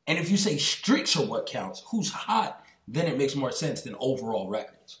 And if you say streaks are what counts, who's hot, then it makes more sense than overall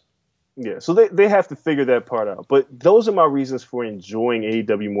records. Yeah, so they have to figure that part out. But those are my reasons for enjoying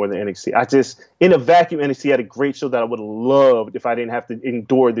AEW more than NXT. In a vacuum, NXT had a great show that I would have loved if I didn't have to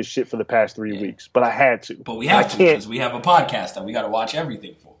endure this shit for the past 3 weeks. But I had to. But we have to because we have a podcast that we got to watch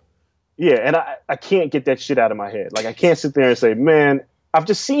everything for. Yeah, and I can't get that shit out of my head. I can't sit there and say, man, I've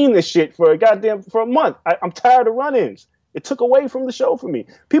just seen this shit for a month. I'm tired of run-ins. It took away from the show for me.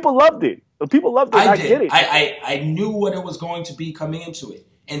 People loved it. I get it. I knew what it was going to be coming into it.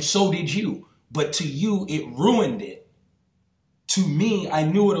 And so did you. But to you, it ruined it. To me, I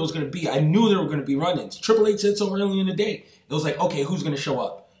knew what it was going to be. I knew there were going to be run-ins. Triple H said so early in the day. It was like, okay, who's going to show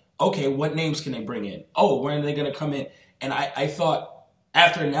up? Okay, what names can they bring in? Oh, when are they going to come in? And I thought,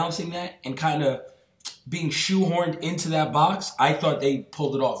 after announcing that and kind of being shoehorned into that box, I thought they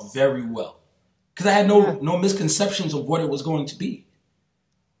pulled it off very well. Because I had no misconceptions of what it was going to be.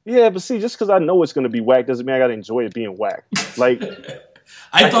 Yeah, but see, just because I know it's going to be whack doesn't mean I got to enjoy it being whack.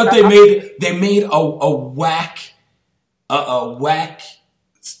 I thought they made a whack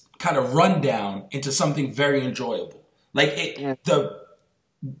kind of rundown into something very enjoyable.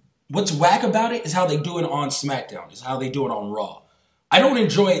 What's whack about it is how they do it on SmackDown, is how they do it on Raw. I didn't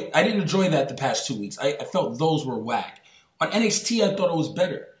enjoy that the past 2 weeks. I felt those were whack. On NXT, I thought it was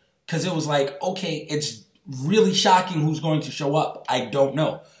better. Because it was okay, it's really shocking who's going to show up. I don't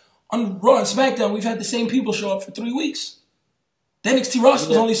know. On Raw and SmackDown, we've had the same people show up for 3 weeks. The NXT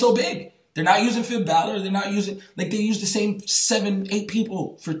roster is only so big. They're not using Finn Balor. They're not using... they use the same 7, 8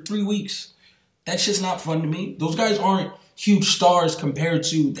 people for 3 weeks. That shit's not fun to me. Those guys aren't huge stars compared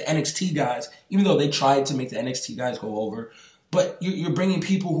to the NXT guys, even though they tried to make the NXT guys go over. But you're bringing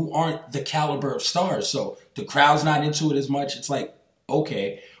people who aren't the caliber of stars. So the crowd's not into it as much. It's like,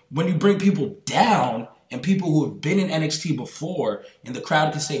 okay. When you bring people down and people who have been in NXT before and the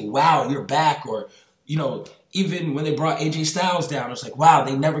crowd can say, wow, you're back. Or, even when they brought AJ Styles down, it's like, wow,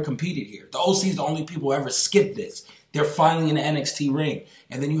 they never competed here. The OC is the only people who ever skipped this. They're finally in the NXT ring.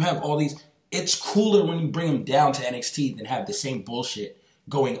 And then you have all these. It's cooler when you bring them down to NXT than have the same bullshit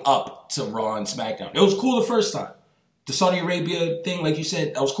going up to Raw and SmackDown. It was cool the first time. The Saudi Arabia thing, like you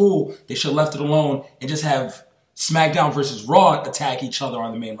said, that was cool. They should have left it alone and just have SmackDown versus Raw attack each other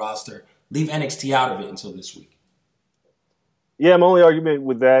on the main roster. Leave NXT out of it until this week. Yeah, my only argument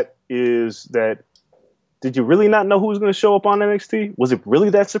with that is that did you really not know who was going to show up on NXT? Was it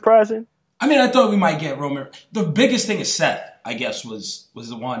really that surprising? I mean, I thought we might get Roman. The biggest thing is Seth, I guess, was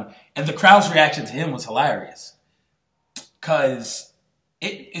the one. And the crowd's reaction to him was hilarious. Because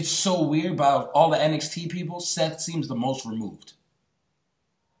it's so weird, but of all the NXT people, Seth seems the most removed.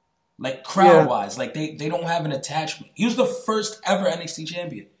 Like, crowd-wise. Like, they don't have an attachment. He was the first ever NXT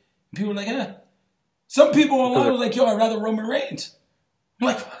champion. And people were like, eh. Some people online were like, yo, I'd rather Roman Reigns. I'm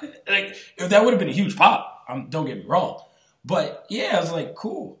like, if that would have been a huge pop. Don't get me wrong. But, yeah, I was like,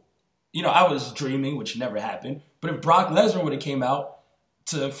 cool. I was dreaming, which never happened. But if Brock Lesnar would have came out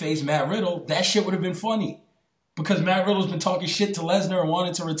to face Matt Riddle, that shit would have been funny. Because Matt Riddle's been talking shit to Lesnar and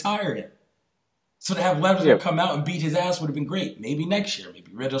wanted to retire him. So to have Lesnar come out and beat his ass would have been great. Maybe next year.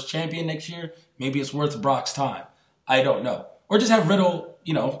 Maybe Riddle's champion next year. Maybe it's worth Brock's time. I don't know. Or just have Riddle,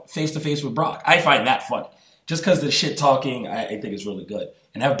 face-to-face with Brock. I find that funny. Just because the shit talking, I think is really good.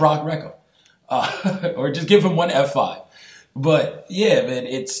 And have Brock wreck him. Or just give him one F5. But, yeah, man,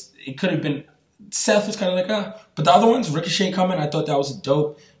 it could have been... Seth was kind of like, But the other ones, Ricochet coming, I thought that was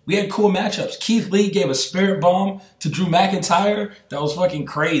dope. We had cool matchups. Keith Lee gave a spirit bomb to Drew McIntyre. That was fucking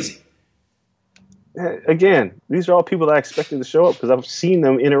crazy. Again, these are all people that I expected to show up because I've seen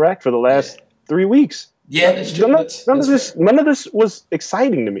them interact for the last 3 weeks. Yeah, that's true. None of this was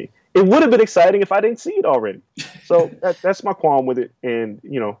exciting to me. It would have been exciting if I didn't see it already. So that's my qualm with it. And,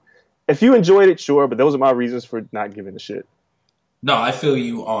 if you enjoyed it, sure, but those are my reasons for not giving a shit. No, I feel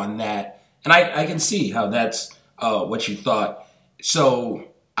you on that. And I can see how that's what you thought. So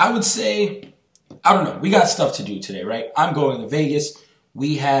I would say, I don't know. We got stuff to do today, right? I'm going to Vegas.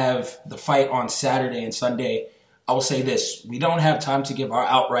 We have the fight on Saturday and Sunday. I will say this. We don't have time to give our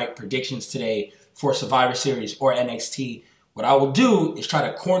outright predictions today for Survivor Series or NXT. What I will do is try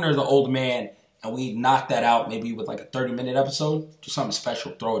to corner the old man, and we knock that out maybe with like a 30-minute episode. Just something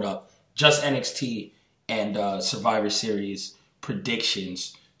special. Throw it up. Just NXT and Survivor Series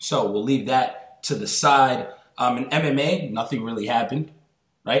predictions. So we'll leave that to the side. In MMA, nothing really happened.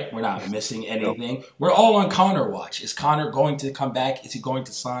 Right? We're not missing anything. We're all on Conor watch. Is Conor going to come back? Is he going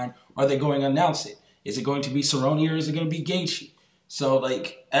to sign? Are they going to announce it? Is it going to be Cerrone or is it going to be Gaethje? So,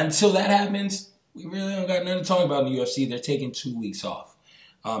 until that happens, we really don't got nothing to talk about in the UFC. They're taking 2 weeks off.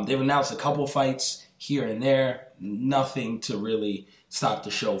 They've announced a couple fights here and there. Nothing to really stop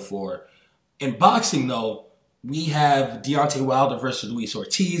the show for. In boxing, though, we have Deontay Wilder versus Luis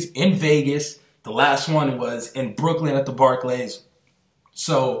Ortiz in Vegas. The last one was in Brooklyn at the Barclays.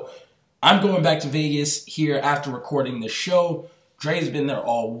 So I'm going back to Vegas here after recording this show. Dre's been there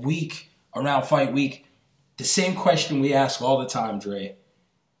all week, around fight week. The same question we ask all the time, Dre.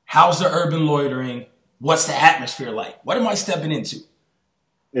 How's the urban loitering? What's the atmosphere like? What am I stepping into?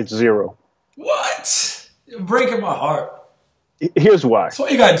 It's 0. What? You're breaking my heart. Here's why. That's why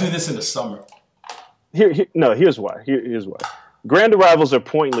you got to do this in the summer. Here's why. Here's why. Grand arrivals are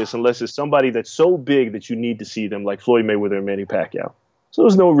pointless unless it's somebody that's so big that you need to see them, like Floyd Mayweather and Manny Pacquiao. So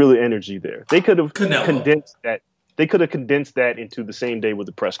there's no real energy there. They could have condensed that. They could have condensed that into the same day with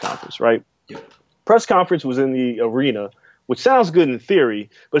the press conference, right? Yep. Press conference was in the arena, which sounds good in theory,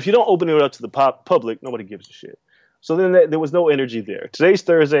 but if you don't open it up to the public, nobody gives a shit. So then there was no energy there. Today's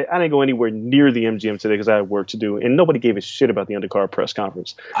Thursday. I didn't go anywhere near the MGM today because I had work to do, and nobody gave a shit about the undercard press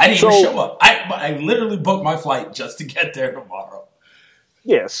conference. I didn't even show up. I literally booked my flight just to get there tomorrow.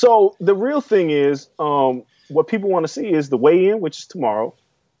 Yeah, so the real thing is what people want to see is the weigh-in, which is tomorrow,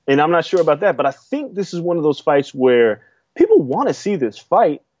 and I'm not sure about that, but I think this is one of those fights where people want to see this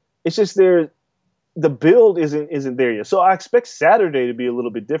fight. It's just the build isn't there yet. So I expect Saturday to be a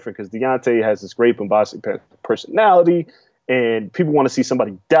little bit different because Deontay has this great bombastic personality, and people want to see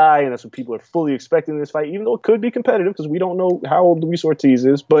somebody die, and that's what people are fully expecting in this fight, even though it could be competitive because we don't know how old Luis Ortiz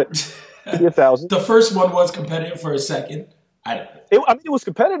is, but maybe 1,000. The first one was competitive for a second. It was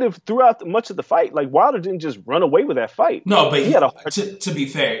competitive throughout much of the fight. Like, Wilder didn't just run away with that fight. No, but to be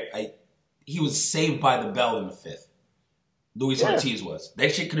fair, he was saved by the bell in the 5th. Luis Ortiz was.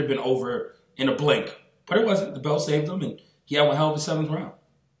 That shit could have been over in a blink. But it wasn't. The bell saved him, and he had one hell of a 7th round.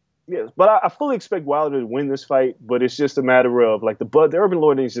 Yes, but I fully expect Wilder to win this fight, but it's just a matter of, like, the urban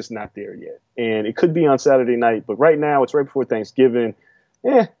loitering is just not there yet. And it could be on Saturday night, but right now it's right before Thanksgiving.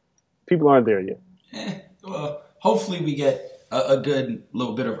 People aren't there yet. Well, hopefully we get a good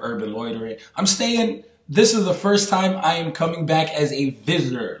little bit of urban loitering. I'm staying. This is the first time I am coming back as a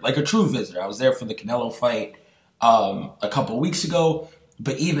visitor, like a true visitor. I was there for the Canelo fight a couple weeks ago,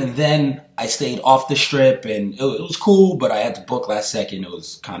 but even then I stayed off the strip, and it was cool, but I had to book last second. It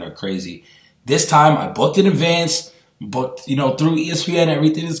was kind of crazy. This time I booked in advance, booked, through ESPN.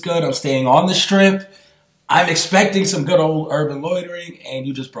 Everything is good. I'm staying on the strip. I'm expecting some good old urban loitering, and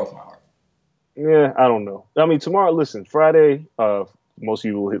you just broke my heart. Yeah, I don't know. I mean, tomorrow, listen, Friday, most of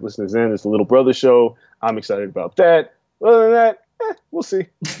you will hit listeners in. It's the Little Brother show. I'm excited about that. Other than that, we'll see.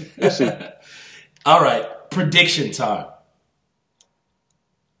 We'll see. All right, prediction time.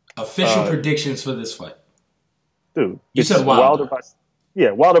 Official predictions for this fight. Dude, you said Wilder.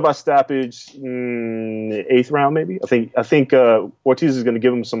 Wilder by stoppage, 8th round maybe. I think Ortiz is going to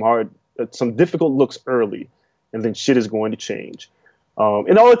give him some difficult looks early, and then shit is going to change.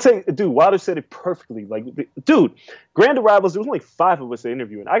 And all it takes, dude, Wilder said it perfectly. Like, dude, Grand Arrivals, there was only 5 of us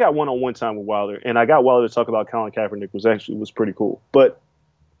interviewing. I got one-on-one time with Wilder, and I got Wilder to talk about Colin Kaepernick, was pretty cool. But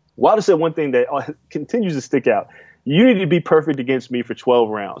Wilder said one thing that continues to stick out. You need to be perfect against me for 12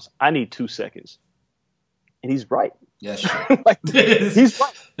 rounds. I need 2 seconds. And he's right. Yeah, sure. He's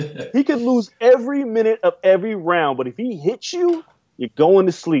right. He could lose every minute of every round, but if he hits you, you're going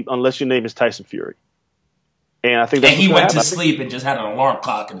to sleep unless your name is Tyson Fury. And I think he went to sleep and just had an alarm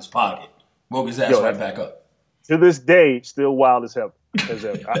clock in his pocket. Woke his ass right back up. To this day, still wild as hell.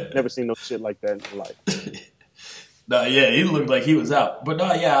 I've never seen no shit like that in my life. He looked like he was out. But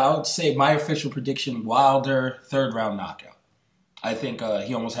I would say my official prediction, Wilder, 3rd round knockout. I think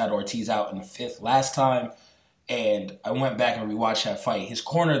he almost had Ortiz out in the 5th last time. And I went back and rewatched that fight. His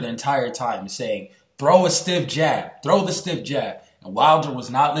corner the entire time is saying, throw a stiff jab. Throw the stiff jab. And Wilder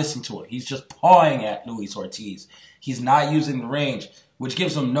was not listening to it. He's just pawing at Luis Ortiz. He's not using the range, which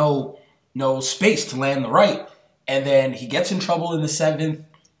gives him no space to land the right. And then he gets in trouble in the 7th.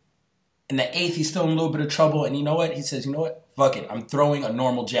 In the 8th, he's still in a little bit of trouble. And you know what? He says, fuck it. I'm throwing a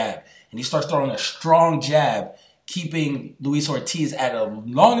normal jab. And he starts throwing a strong jab, keeping Luis Ortiz at a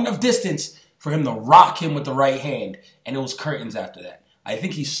long enough distance for him to rock him with the right hand. And it was curtains after that. I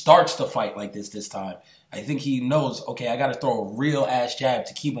think he starts the fight like this time. I think he knows, okay, I got to throw a real-ass jab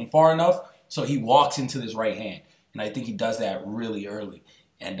to keep him far enough so he walks into this right hand. And I think he does that really early.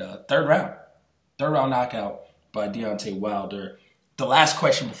 And 3rd round knockout by Deontay Wilder. The last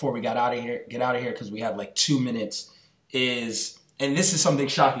question before we get out of here, because we have like 2 minutes, is, and this is something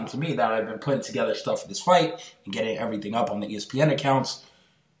shocking to me that I've been putting together stuff for this fight and getting everything up on the ESPN accounts.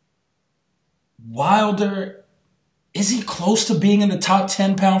 Wilder, is he close to being in the top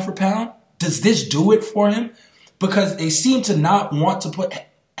 10 pound for pound? Does this do it for him? Because they seem to not want to put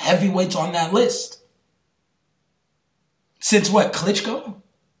heavyweights on that list. Since what, Klitschko?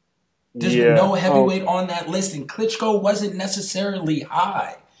 There's been no heavyweight on that list, and Klitschko wasn't necessarily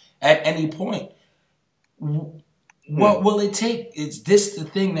high at any point. What will it take? Is this the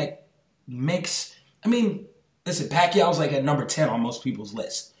thing that makes... I mean, listen, Pacquiao's like at number 10 on most people's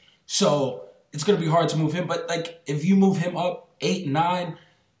list. So it's going to be hard to move him. But like, if you move him up 8, 9...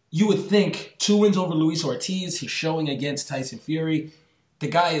 you would think 2 wins over Luis Ortiz. He's showing against Tyson Fury. The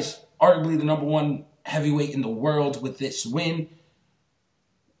guy is arguably the number 1 heavyweight in the world with this win.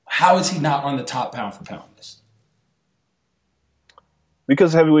 How is he not on the top pound for pound list?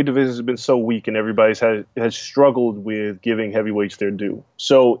 Because the heavyweight division has been so weak and everybody's has struggled with giving heavyweights their due.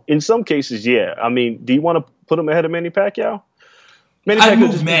 So in some cases, yeah. I mean, do you want to put him ahead of Manny Pacquiao? I'd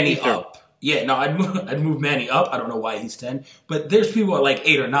move Manny up. Yeah, no, I'd move Manny up. I don't know why he's 10. But there's people at like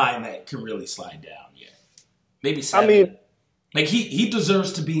 8 or 9 that can really slide down. Yeah. Maybe 7. I mean, like he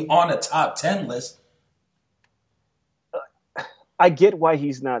deserves to be on a top 10 list. I get why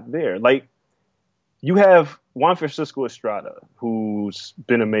he's not there. Like, you have Juan Francisco Estrada, who's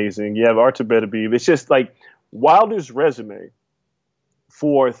been amazing. You have Artur Beterbiev. It's just like Wilder's resume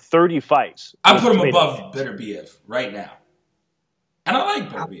for 30 fights. I put him above Beterbiev right now. And I like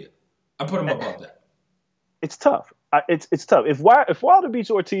Beterbiev. I put him above that. It's tough. It's tough. If Wilder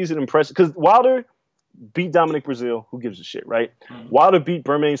beats Ortiz, it impressive. Because Wilder beat Dominic Breazeale. Who gives a shit, right? Mm-hmm. Wilder beat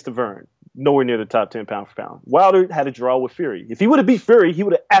Bermane Stavern. Nowhere near the top 10 pound for pound. Wilder had a draw with Fury. If he would have beat Fury, he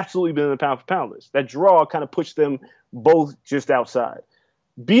would have absolutely been in the pound for pound list. That draw kind of pushed them both just outside.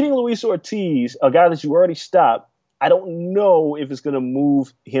 Beating Luis Ortiz, a guy that you already stopped, I don't know if it's going to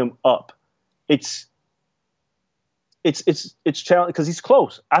move him up. it's challenging because he's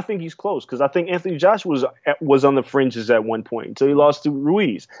close. I think he's close because I think Anthony Joshua was on the fringes at one point until he lost to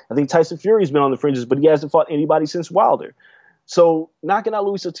Ruiz. I think Tyson Fury's been on the fringes, but he hasn't fought anybody since Wilder. So knocking out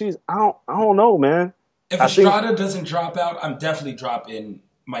Luis Ortiz, I don't know, man. If Estrada doesn't drop out, I'm definitely dropping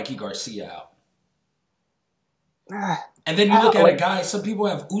Mikey Garcia out. And then you look at a guy. Some people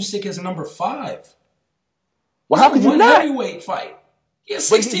have Usyk as number 5. Well, how could you not? Heavyweight fight. He has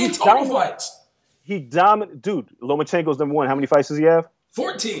 16 total fights. He dominated. Dude, Lomachenko's number 1. How many fights does he have?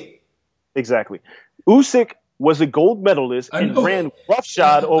 14. Exactly. Usyk was a gold medalist and ran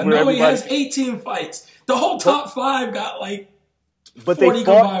roughshod over everybody. He has 18 fights. The whole top 5 got like 40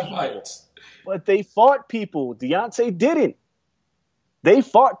 combined fights. But they fought people. Deontay didn't. They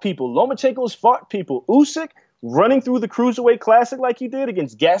fought people. Lomachenko's fought people. Usyk running through the Cruiserweight Classic like he did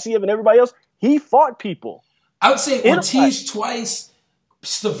against Gassiev and everybody else, he fought people. I would say Ortiz twice,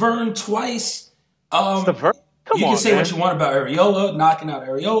 Stavern twice. Stavern? You can say what you want about Areola, knocking out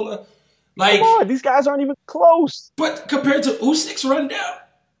Areola. Like, come on, these guys aren't even close. But compared to Usyk's rundown,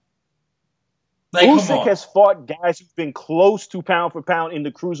 like, Usyk has fought guys who've been close to pound for pound in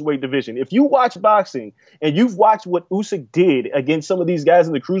the Cruiserweight division. If you watch boxing and you've watched what Usyk did against some of these guys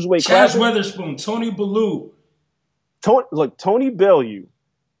in the Cruiserweight Classic, Chaz Witherspoon, Tony Bellew. Tony Bellew,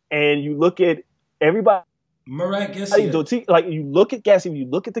 and you look at everybody. Murat Gassiev. Like, you look at Gassiev, you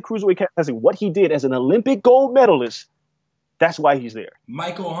look at the Cruiserweight Classic, what he did as an Olympic gold medalist, that's why he's there.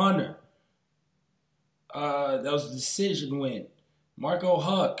 Michael Hunter. That was a decision win. Marco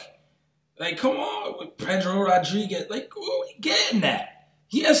Huck. Like, come on, with Pedro Rodriguez. Like, where are we getting at?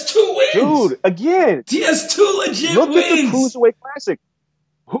 He has 2 wins. Dude, again. He has 2 legit wins. Look at the Cruiserweight Classic.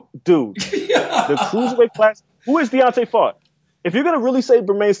 Dude, the Cruiserweight Classic. Who has Deontay fought? If you're going to really say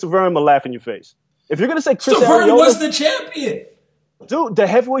Bermane Stavern, I'm going to laugh in your face. If you're going to say Chris Stavern Areola, was the champion. Dude, the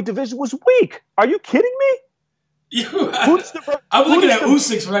heavyweight division was weak. Are you kidding me? I'm looking at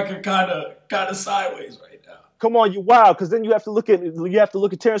Usyk's record kind of sideways right now. Come on, you wild, because then you have to look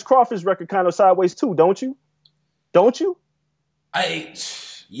at Terrence Crawford's record kind of sideways too, don't you? Don't you?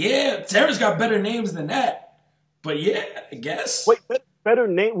 Yeah, Terrence got better names than that. But yeah, I guess. Wait, better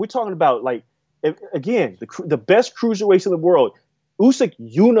name? We're talking about, like, again, the best cruiserweights in the world. Usyk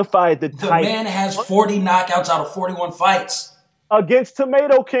unified the title. The man has 40 knockouts out of 41 fights. Against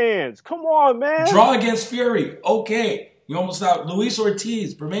tomato cans. Come on, man. Draw against Fury. Okay. You almost out Luis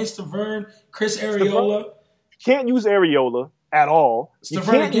Ortiz, Bermane Stavern, Chris Areola. You can't use Areola at all.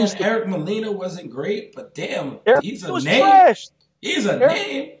 Stavern against Eric Molina wasn't great, but damn, he's a name. Trash. He's a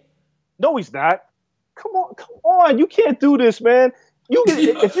name. No, he's not. Come on. You can't do this, man.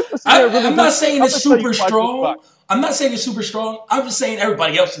 I'm not saying it's super strong. I'm not saying it's super strong. I'm just saying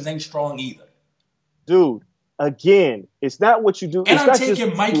everybody else ain't strong either. Dude, again, it's not what you do. And I'm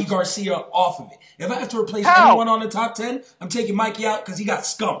taking Mikey Garcia off of it. If I have to replace anyone on the top 10, I'm taking Mikey out because he got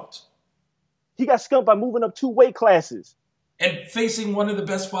skunked. He got skunked by moving up 2 weight classes. And facing one of the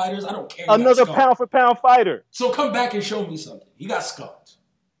best fighters, I don't care. Another pound-for-pound fighter. So come back and show me something. He got skunked.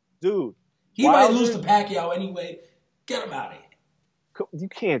 Dude. He might lose to Pacquiao anyway. Get him out of here. You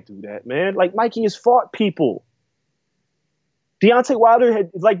can't do that, man. Like, Mikey has fought people. Deontay Wilder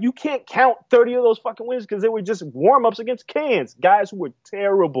you can't count 30 of those fucking wins because they were just warm-ups against cans. Guys who were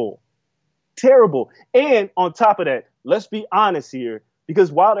terrible. Terrible. And on top of that, let's be honest here,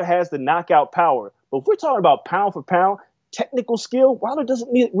 because Wilder has the knockout power. But if we're talking about pound for pound, technical skill, Wilder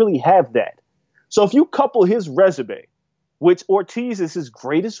doesn't really have that. So if you couple his resume, which Ortiz is his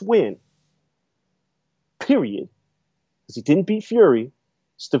greatest win, period, because he didn't beat Fury,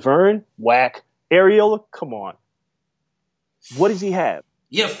 Stavern, whack, Areola, come on. What does he have?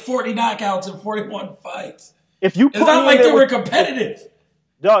 He has 40 knockouts in 41 fights. It's not like they were competitive.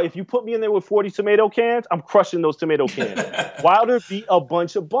 No, if you put me in there with 40 tomato cans, I'm crushing those tomato cans. Wilder beat a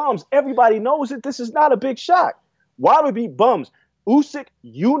bunch of bums. Everybody knows that this is not a big shock. Wilder beat bums. Usyk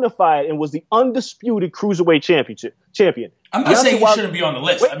unified and was the undisputed cruiserweight champion. I'm not saying he shouldn't be on the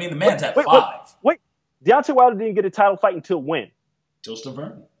list. I mean, the man's at 5. Wait. Deontay Wilder didn't get a title fight until when? Till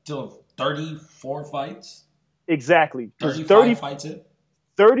Stavern. Till 34 fights. Exactly. 35 fights in.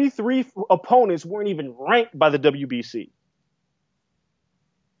 33 opponents weren't even ranked by the WBC.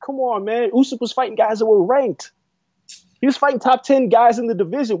 Come on, man. Usyk was fighting guys that were ranked. He was fighting top 10 guys in the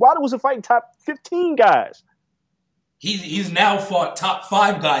division. Wilder was fighting top 15 guys. He's now fought top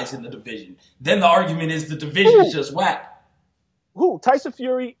 5 guys in the division. Then the argument is the division is just whack. Who? Tyson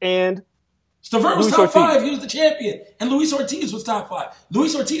Fury and Stavern was top 5. He was the champion. And Luis Ortiz was top 5.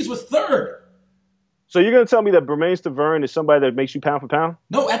 Luis Ortiz was 3rd. So you're going to tell me that Bermane Stavern is somebody that makes you pound for pound?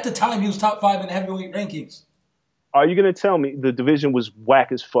 No, at the time he was top 5 in the heavyweight rankings. Are you going to tell me the division was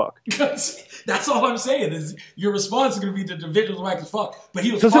whack as fuck? That's all I'm saying is your response is going to be the division was whack as fuck. But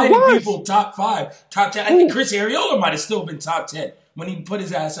he was fighting people top 5, top 10. I think Chris Arreola might have still been top 10 when he put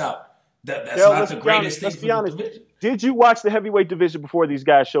his ass out. That's not the greatest thing for the division. Did you watch the heavyweight division before these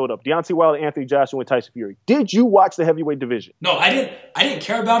guys showed up? Deontay Wilder, Anthony Joshua, and Tyson Fury. Did you watch the heavyweight division? No, I didn't. I didn't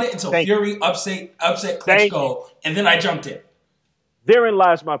care about it until Fury upset Klitschko, and then I jumped in. Therein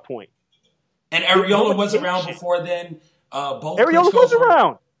lies my point. And Arreola was around before then. Both Arreola was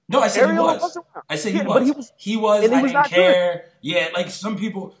around. No, I said Arreola he was. I said he was. But he was. I didn't care. Good. Yeah, like some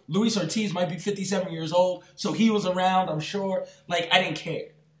people, Luis Ortiz might be 57 years old, so he was around, I'm sure. Like, I didn't care.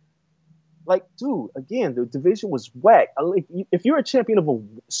 Like, dude, again, the division was whack. Like, if you're a champion of a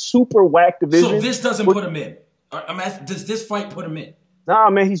super whack division. So this doesn't put him in. I'm asking, does this fight put him in? Nah,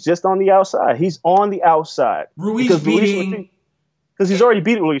 man, he's just on the outside. He's on the outside. Ruiz beating. Because he's already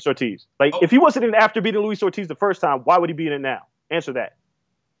beaten Luis Ortiz. Like, if he wasn't in after beating Luis Ortiz the first time, why would he be in it now? Answer that.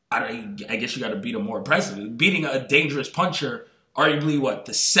 I guess you got to beat him more impressively. Beating a dangerous puncher, arguably,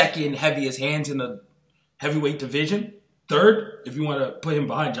 the second heaviest hands in the heavyweight division? Third, if you want to put him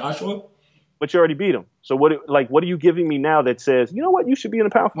behind Joshua? But you already beat him. So what are you giving me now that says, you know what, you should be in the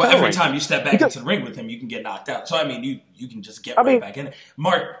pound for pound? Well, every time you step back into the ring with him, you can get knocked out. So, I mean, you can just get right back in it.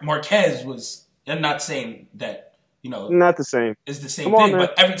 Marquez was, I'm not saying that, not the same. It's the same thing,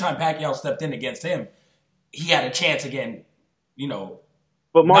 but every time Pacquiao stepped in against him, he had a chance again,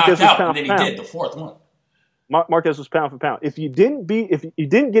 but Marquez knocked was out, and then he pound. did the fourth one. Marquez was pound for pound. If you didn't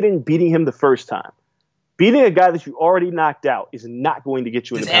get in beating him the first time, beating a guy that you already knocked out is not going to get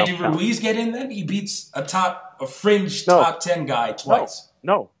you in the pound. Does Andy Ruiz get in then? He beats a fringe top 10 guy twice.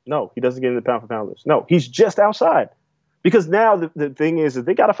 No, he doesn't get in the pound for pound list. No, he's just outside. Because now the thing is that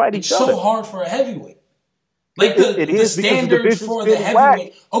they got to fight each other. It's so hard for a heavyweight. Like the standards for the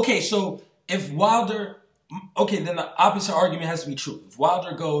heavyweight. Okay, so if Wilder, then the opposite argument has to be true. If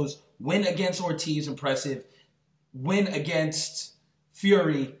Wilder goes win against Ortiz, impressive, win against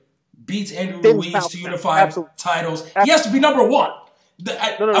Fury, beats Andrew Ruiz to unify titles, he has to be number one.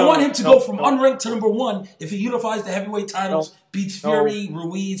 I want him to go from unranked to number one if he unifies the heavyweight titles, beats Fury,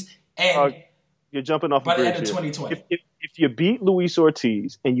 Ruiz, and you're jumping off by the bridge end of 2020. If you beat Luis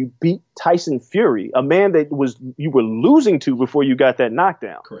Ortiz and you beat Tyson Fury, a man that you were losing to before you got that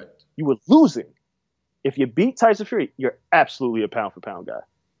knockdown. Correct. You were losing. If you beat Tyson Fury, you're absolutely a pound for pound guy.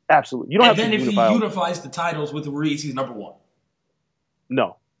 Absolutely. You don't have to if he unifies the titles with Ruiz, he's number one.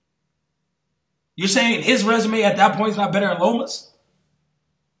 No. You're saying his resume at that point is not better than Loma's?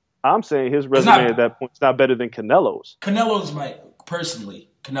 I'm saying his resume at that point is not better than Canelo's. Canelo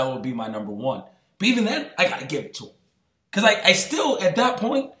would be my number one. But even then, I got to give it to him. Because I still, at that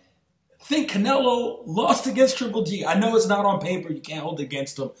point, think Canelo lost against Triple G. I know it's not on paper. You can't hold it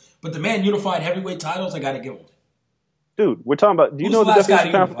against him. But the man unified heavyweight titles, I got to give him. Dude, we're talking about, do you know the definition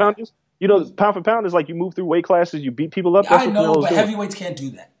of pound for pound is? You know, pound for pound is like you move through weight classes, you beat people up. Yeah, I know, but heavyweights can't do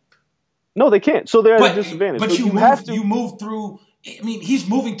that. No, they can't. So they're at a disadvantage. But so you move through, I mean, he's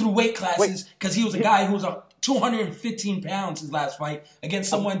moving through weight classes because he was a guy who was 215 pounds his last fight against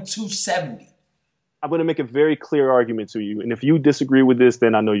someone 270. I'm going to make a very clear argument to you. And if you disagree with this,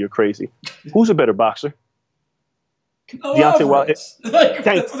 then I know you're crazy. Who's a better boxer? Deontay Wilder.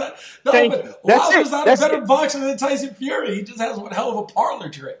 Wilder's not a better boxer than Tyson Fury. He just has one hell of a parlor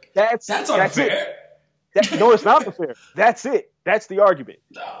trick. That's unfair. No, it's not unfair. That's it. That's the argument.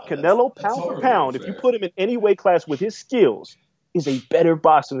 Canelo, pound for pound, if you put him in any weight class with his skills, is a better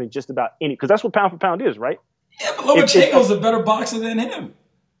boxer than just about any. Because that's what pound for pound is, right? Yeah, but Lomachenko's a better boxer than him.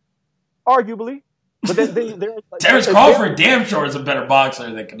 Arguably. But Terrence Crawford damn sure is a better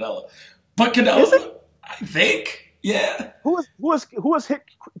boxer than Canelo. But Canelo, I think, yeah. Who has hit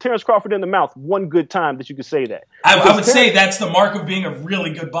Terrence Crawford in the mouth one good time that you could say that? I would say that's the mark of being a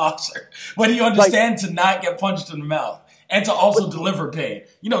really good boxer. When you understand to not get punched in the mouth and to also deliver pain.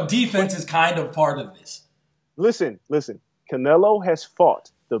 Defense is kind of part of this. Listen. Canelo has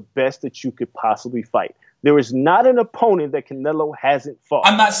fought the best that you could possibly fight. There is not an opponent that Canelo hasn't fought.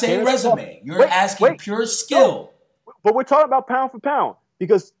 I'm not saying resume. You're asking pure skill. No. But we're talking about pound for pound.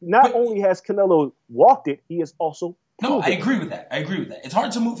 Because not only has Canelo walked it, he has also I agree with that. It's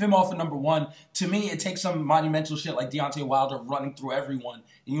hard to move him off of number one. To me, it takes some monumental shit like Deontay Wilder running through everyone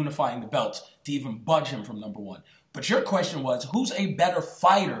and unifying the belts to even budge him from number one. But your question was, who's a better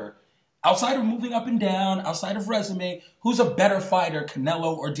fighter outside of moving up and down, outside of resume, who's a better fighter,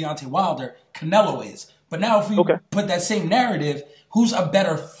 Canelo or Deontay Wilder? Canelo is. But now if we put that same narrative, who's a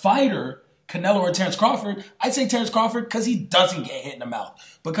better fighter, Canelo or Terrence Crawford? I'd say Terrence Crawford because he doesn't get hit in the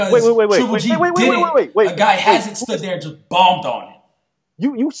mouth. Because Triple G did it. A guy hasn't stood there and just bombed on him.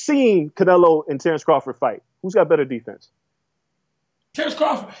 You've seen Canelo and Terrence Crawford fight. Who's got better defense? Terrence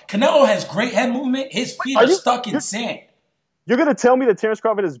Crawford. Canelo has great head movement. His feet are stuck in sand. You're going to tell me that Terrence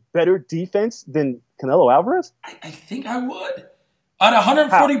Crawford has better defense than Canelo Alvarez? I think I would. At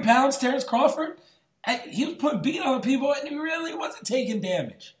 140 pounds, Terrence Crawford, he was putting beat on people and he really wasn't taking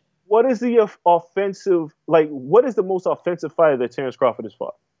damage. What is the offensive, what is the most offensive fighter that Terrence Crawford has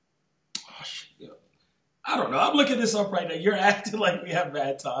fought? Oh, shit. I don't know. I'm looking this up right now. You're acting like we have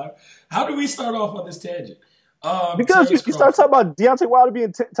bad time. How do we start off on this tangent? Because if you start talking about Deontay Wilder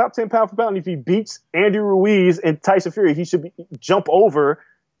being top 10 pound for pound, if he beats Andy Ruiz and Tyson Fury, he should jump over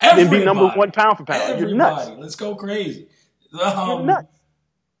and be number 1 pound for pound. You're nuts. Let's go crazy. You're nuts.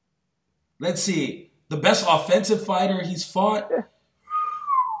 Let's see. The best offensive fighter he's fought. Yeah.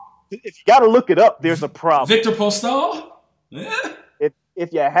 If you got to look it up, there's a problem. Victor Postal? Yeah.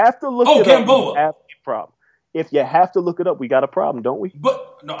 If you have to look it Gamboa. up, you have a problem. If you have to look it up, we got a problem, don't we?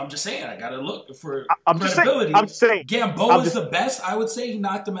 But no, I'm just saying I got to look for I'm credibility. I'm saying Gamboa is the best. I would say he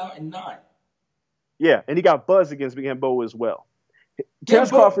knocked him out in 9. Yeah, and he got buzzed against Gamboa as well.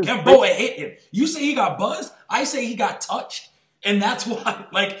 Gamboa hit him. You say he got buzzed. I say he got touched, and that's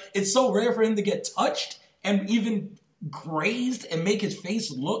why. It's so rare for him to get touched and even grazed and make his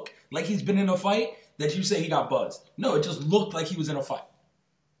face look like he's been in a fight that you say he got buzzed. No, it just looked like he was in a fight.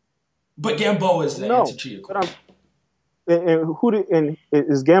 But Gamboa is the answer to your question. And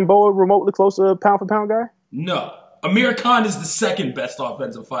is Gamboa remotely close to a pound for pound guy? No. Amir Khan is the second best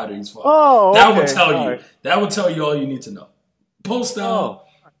offensive fighter he's fought. Oh, that would tell you. Right. That would tell you all you need to know. Postal.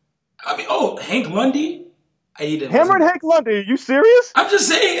 Hank Lundy. Hammered Hank Lundy. Are you serious? I'm just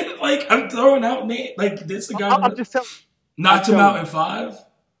saying. I'm throwing out names. This the guy. I'm just telling. Knocked him out in 5.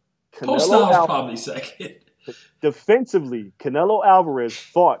 Postal's probably second. Defensively, Canelo Alvarez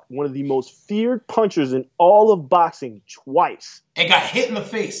fought one of the most feared punchers in all of boxing twice. And got hit in the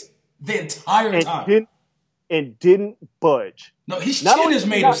face the entire time. And didn't budge. No, his chin is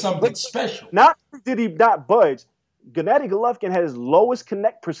made of something special. Not did he not budge. Gennady Golovkin had his lowest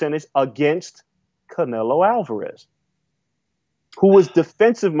connect percentage against Canelo Alvarez, who was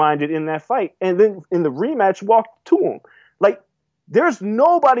defensive-minded in that fight. And then in the rematch, walked to him. There's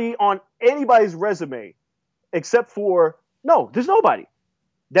nobody on anybody's resume except for, there's nobody.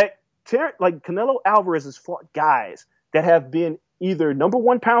 Canelo Alvarez has fought guys that have been either number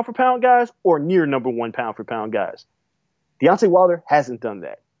 1 pound for pound guys or near number 1 pound for pound guys. Deontay Wilder hasn't done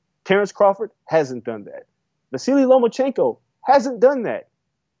that. Terrence Crawford hasn't done that. Vasily Lomachenko hasn't done that.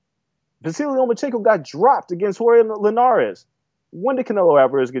 Vasily Lomachenko got dropped against Jorge Linares. When did Canelo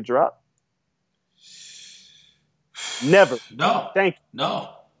Alvarez get dropped? Never. No. Thank you. No.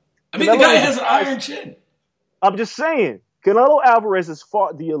 The guy has an iron chin. I'm just saying, Canelo Alvarez has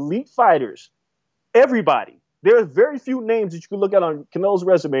fought the elite fighters. Everybody. There are very few names that you can look at on Canelo's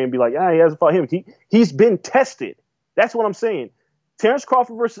resume and be like, he hasn't fought him. He's been tested. That's what I'm saying. Terrence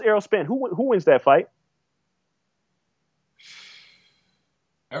Crawford versus Errol Spence. Who wins that fight?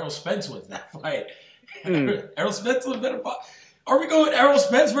 Errol Spence wins that fight. Errol Spence was better. Are we going Errol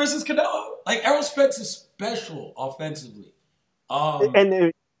Spence versus Canelo? Errol Spence is special offensively.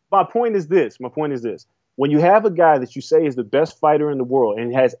 My point is this. When you have a guy that you say is the best fighter in the world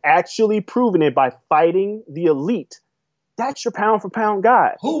and has actually proven it by fighting the elite, that's your pound for pound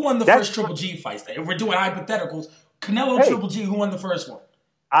guy. Who won the first Triple G fights? If we're doing hypotheticals, Canelo Triple G, who won the first one?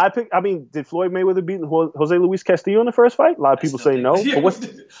 Did Floyd Mayweather beat Jose Luis Castillo in the first fight? A lot of people say no.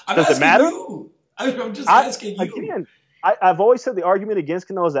 But does it matter? I'm just asking you. Again, I've always said the argument against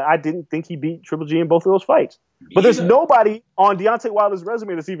Canelo is that I didn't think he beat Triple G in both of those fights. But there's nobody on Deontay Wilder's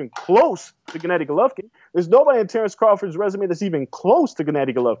resume that's even close to Gennady Golovkin. There's nobody in Terrence Crawford's resume that's even close to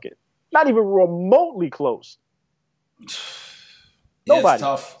Gennady Golovkin. Not even remotely close. Nobody. It's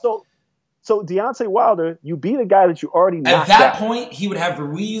tough. So Deontay Wilder, you beat a guy that you already knocked out. At that point, he would have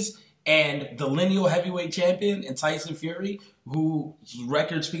Ruiz and the lineal heavyweight champion and Tyson Fury, whose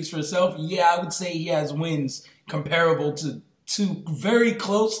record speaks for itself. Yeah, I would say he has wins comparable to two very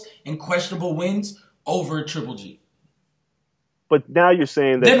close and questionable wins over Triple G. But now you're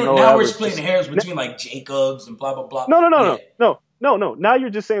saying that now we're splitting hairs between Jacobs and blah blah blah. No. Now you're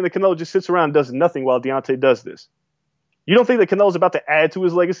just saying that Canelo just sits around and does nothing while Deontay does this. You don't think that Canelo's about to add to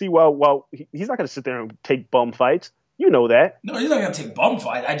his legacy while he's not going to sit there and take bum fights? You know that. No, he's not going to take bum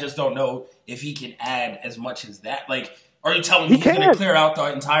fight. I just don't know if he can add as much as that. Are you telling me he's going to clear out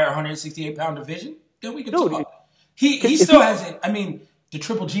the entire 168-pound division? Then we can talk. He still hasn't. The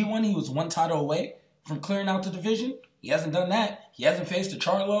Triple G one, he was one title away from clearing out the division. He hasn't done that. He hasn't faced a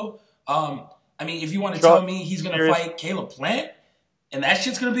Charlo. If you want to tell me he's going to fight Caleb Plant, and that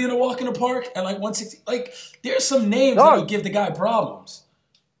shit's going to be in a walk in the park at 160. There's some names that will give the guy problems.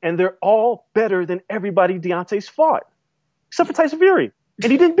 and they're all better than everybody Deontay's fought, except for Tyson Fury,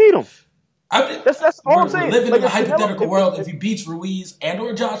 and he didn't beat him. That's all I'm saying. We're living in a if hypothetical Canelo- world. If he beats Ruiz and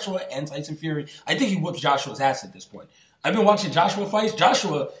or Joshua and Tyson Fury, I think he whoops Joshua's ass at this point. I've been watching Joshua fights.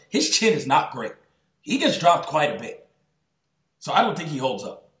 Joshua, his chin is not great. He gets dropped quite a bit. So I don't think he holds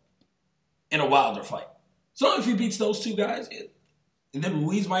up in a Wilder fight. So if he beats those two guys, and then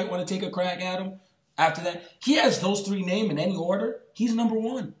Ruiz might want to take a crack at him after that. He has those three named in any order. He's number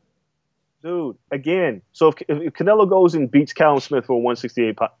one. Dude, again, so if Canelo goes and beats Callum Smith for a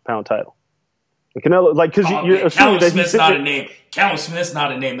 168-pound title, and Canelo, like, because you're assuming Callum that Smith's not a name. Callum Smith's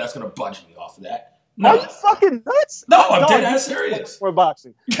not a name that's going to budge me off of that. No. Are you fucking nuts? No, I'm dead ass serious. More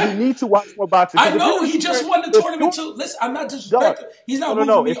boxing. You need to watch more boxing. I know he just won the tournament too. Listen, I'm not disrespecting. He's not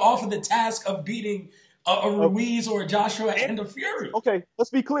moving me off of the task of beating a Ruiz or a Joshua and a Fury. Okay,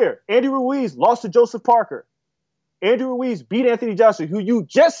 let's be clear. Andy Ruiz lost to Joseph Parker. Andy Ruiz beat Anthony Joshua, who you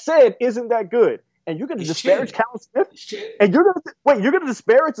just said isn't that good. And you're going to disparage Callum Smith? And you're going to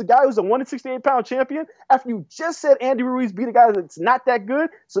disparage the guy who's a 168-pound champion after you just said Andy Ruiz beat a guy that's not that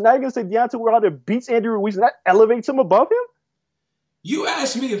good? So now you're going to say Deontay Wilder beats Andy Ruiz and that elevates him above him? You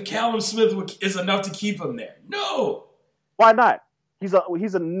asked me if Callum Smith is enough to keep him there. No. Why not? He's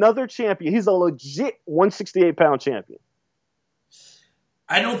another champion. He's a legit 168-pound champion.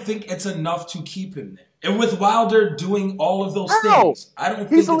 I don't think it's enough to keep him there. And with Wilder doing all of those things, I don't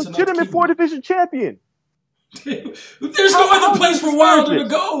think it's enough to keep him. He's a legitimate 4-division champion. There's no other place for Wilder to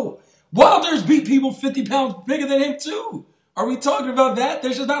go. Wilder's beat people 50 pounds bigger than him too. Are we talking about that?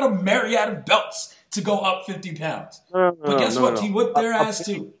 There's just not a myriad of belts to go up 50 pounds. But guess what? He whipped their ass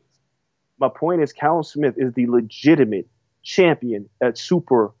too. My point is Callum Smith is the legitimate champion at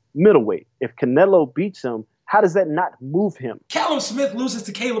super middleweight. If Canelo beats him, how does that not move him? Callum Smith loses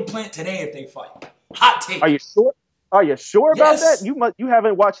to Caleb Plant today if they fight. Hot take. Are you sure? Are you sure about that? You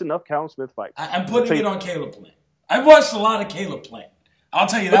haven't watched enough Callum Smith fights. I'm putting it on Caleb Plant. I've watched a lot of Caleb Plant. I'll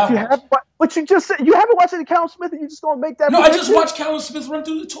tell you that much. But you just said you haven't watched any Callum Smith, and you just gonna make that. No, I just watched Callum Smith run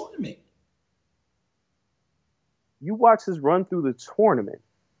through the tournament. You watched his run through the tournament.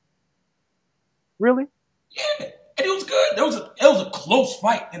 Really? Yeah, and it was good. It was a close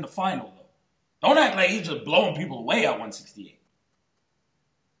fight in the final, though. Don't act like he's just blowing people away at 168.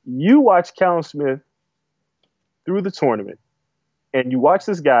 You watch Callum Smith through the tournament, and you watch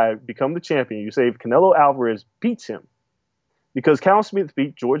this guy become the champion. You say if Canelo Alvarez beats him, because Callum Smith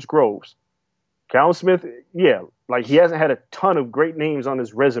beat George Groves. Callum Smith, he hasn't had a ton of great names on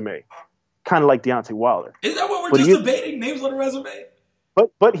his resume, kind of like Deontay Wilder. Is that what we're just debating? Names on the resume?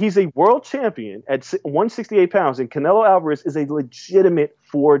 But he's a world champion at 168 pounds, and Canelo Alvarez is a legitimate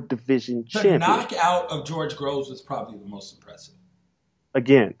 4-division champion. The knockout of George Groves was probably the most impressive.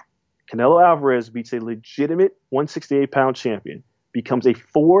 Again, Canelo Alvarez beats a legitimate 168-pound champion, becomes a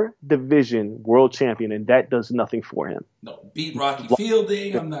 4-division world champion, and that does nothing for him. No, beat Rocky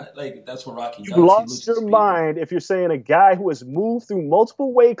Fielding. I'm not like that's what Rocky does. You lost your mind if you're saying a guy who has moved through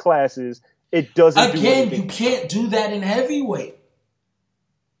multiple weight classes, it doesn't do anything. Again, you can't do that in heavyweight.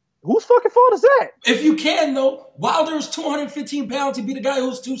 Whose fucking fault is that? If you can, though, Wilder is 215 pounds. He beat a guy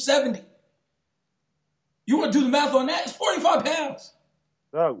who's 270. You want to do the math on that? It's 45 pounds.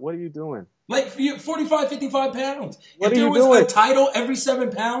 Doug, what are you doing? Like 45, 55 pounds. What if there was doing? a title every 7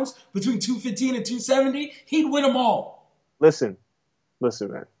 pounds between 215 and 270, he'd win them all. Listen,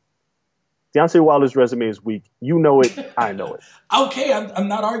 man. Deontay Wilder's resume is weak. You know it. I know it. Okay, I'm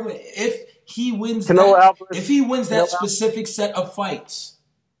not arguing. If he wins that specific set of fights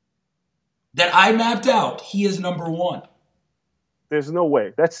that I mapped out, he is number one. There's no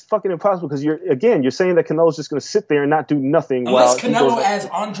way. That's fucking impossible because you're saying that Canelo's just going to sit there and not do nothing. Unless Canelo adds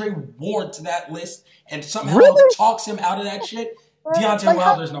Andre Ward to that list and somehow talks him out of that shit, Deontay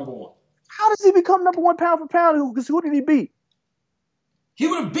Wilder's number one. How does he become number one pound for pound? Because who did he beat? He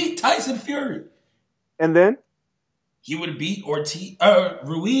would have beat Tyson Fury. And then? He would have beat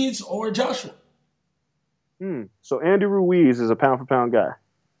Ruiz or Joshua. So Andy Ruiz is a pound for pound guy.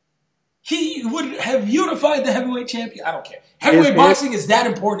 He would have unified the heavyweight champion. I don't care. Heavyweight boxing is that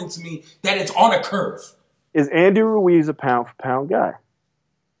important to me that it's on a curve. Is Andy Ruiz a pound for pound guy?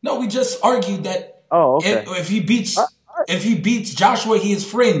 No, we just argued that if he beats Joshua, he is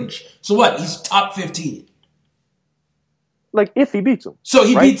fringe. So what? He's top 15. Like if he beats him. So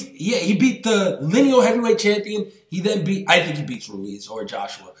he beat the lineal heavyweight champion. I think he beats Ruiz or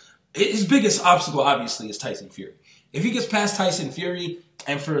Joshua. His biggest obstacle, obviously, is Tyson Fury. If he gets past Tyson Fury,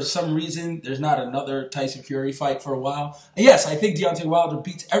 and for some reason there's not another Tyson Fury fight for a while, yes, I think Deontay Wilder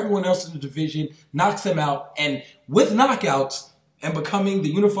beats everyone else in the division, knocks them out, and with knockouts and becoming the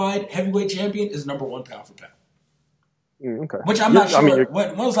unified heavyweight champion is number one pound for pound. Okay. Which I'm not sure.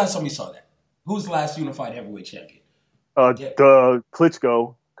 When was the last time we saw that? Who's the last unified heavyweight champion? The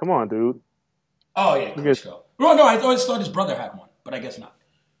Klitschko. Come on, dude. Oh, yeah, Klitschko. Well, no, I always thought his brother had one, but I guess not.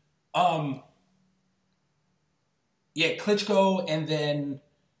 Yeah, Klitschko, and then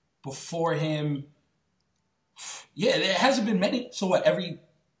before him, yeah, there hasn't been many. So what, every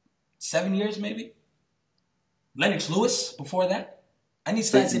 7 years maybe? Lennox Lewis before that? I need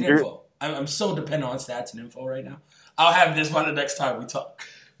stats and info. I'm so dependent on stats and info right now. I'll have this by the next time we talk.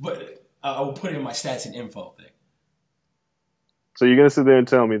 But I will put in my stats and info thing. So you're gonna sit there and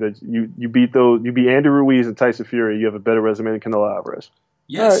tell me that you beat Andy Ruiz and Tyson Fury, you have a better resume than Canelo Alvarez?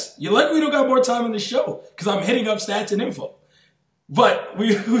 Yes, right. You're lucky we don't got more time on the show because I'm hitting up stats and info. But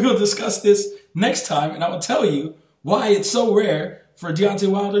we will discuss this next time, and I will tell you why it's so rare for Deontay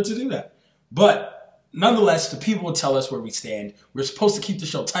Wilder to do that. But nonetheless, the people will tell us where we stand. We're supposed to keep the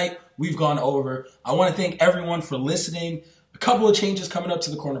show tight. We've gone over. I want to thank everyone for listening. A couple of changes coming up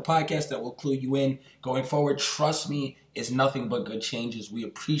to the Corner Podcast that will clue you in going forward. Trust me, it's nothing but good changes. We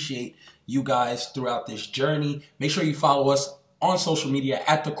appreciate you guys throughout this journey. Make sure you follow us on social media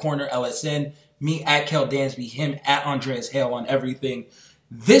at The Corner LSN, me at Kel Dansby, him at Andreas Hale on everything.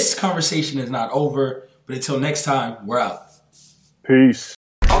 This conversation is not over, but until next time, we're out. Peace.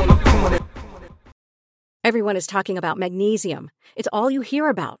 Everyone is talking about magnesium. It's all you hear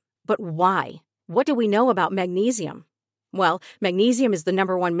about. But why? What do we know about magnesium? Well, magnesium is the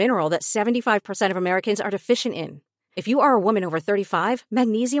number one mineral that 75% of Americans are deficient in. If you are a woman over 35,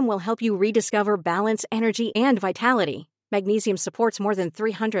 magnesium will help you rediscover balance, energy, and vitality. Magnesium supports more than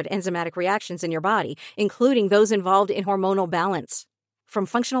 300 enzymatic reactions in your body, including those involved in hormonal balance. From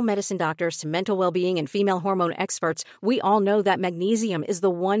functional medicine doctors to mental well-being and female hormone experts, we all know that magnesium is the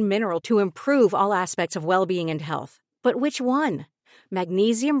one mineral to improve all aspects of well-being and health. But which one?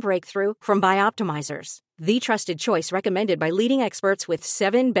 Magnesium Breakthrough from Bioptimizers, the trusted choice recommended by leading experts with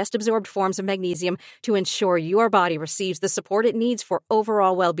 7 best-absorbed forms of magnesium to ensure your body receives the support it needs for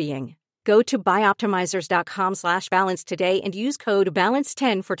overall well-being. Go to bioptimizers.com/balance today and use code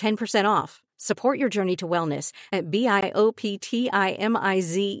BALANCE10 for 10% off. Support your journey to wellness at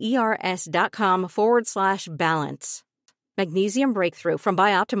bioptimizers.com/balance. Magnesium Breakthrough from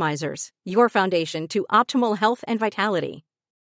Bioptimizers, your foundation to optimal health and vitality.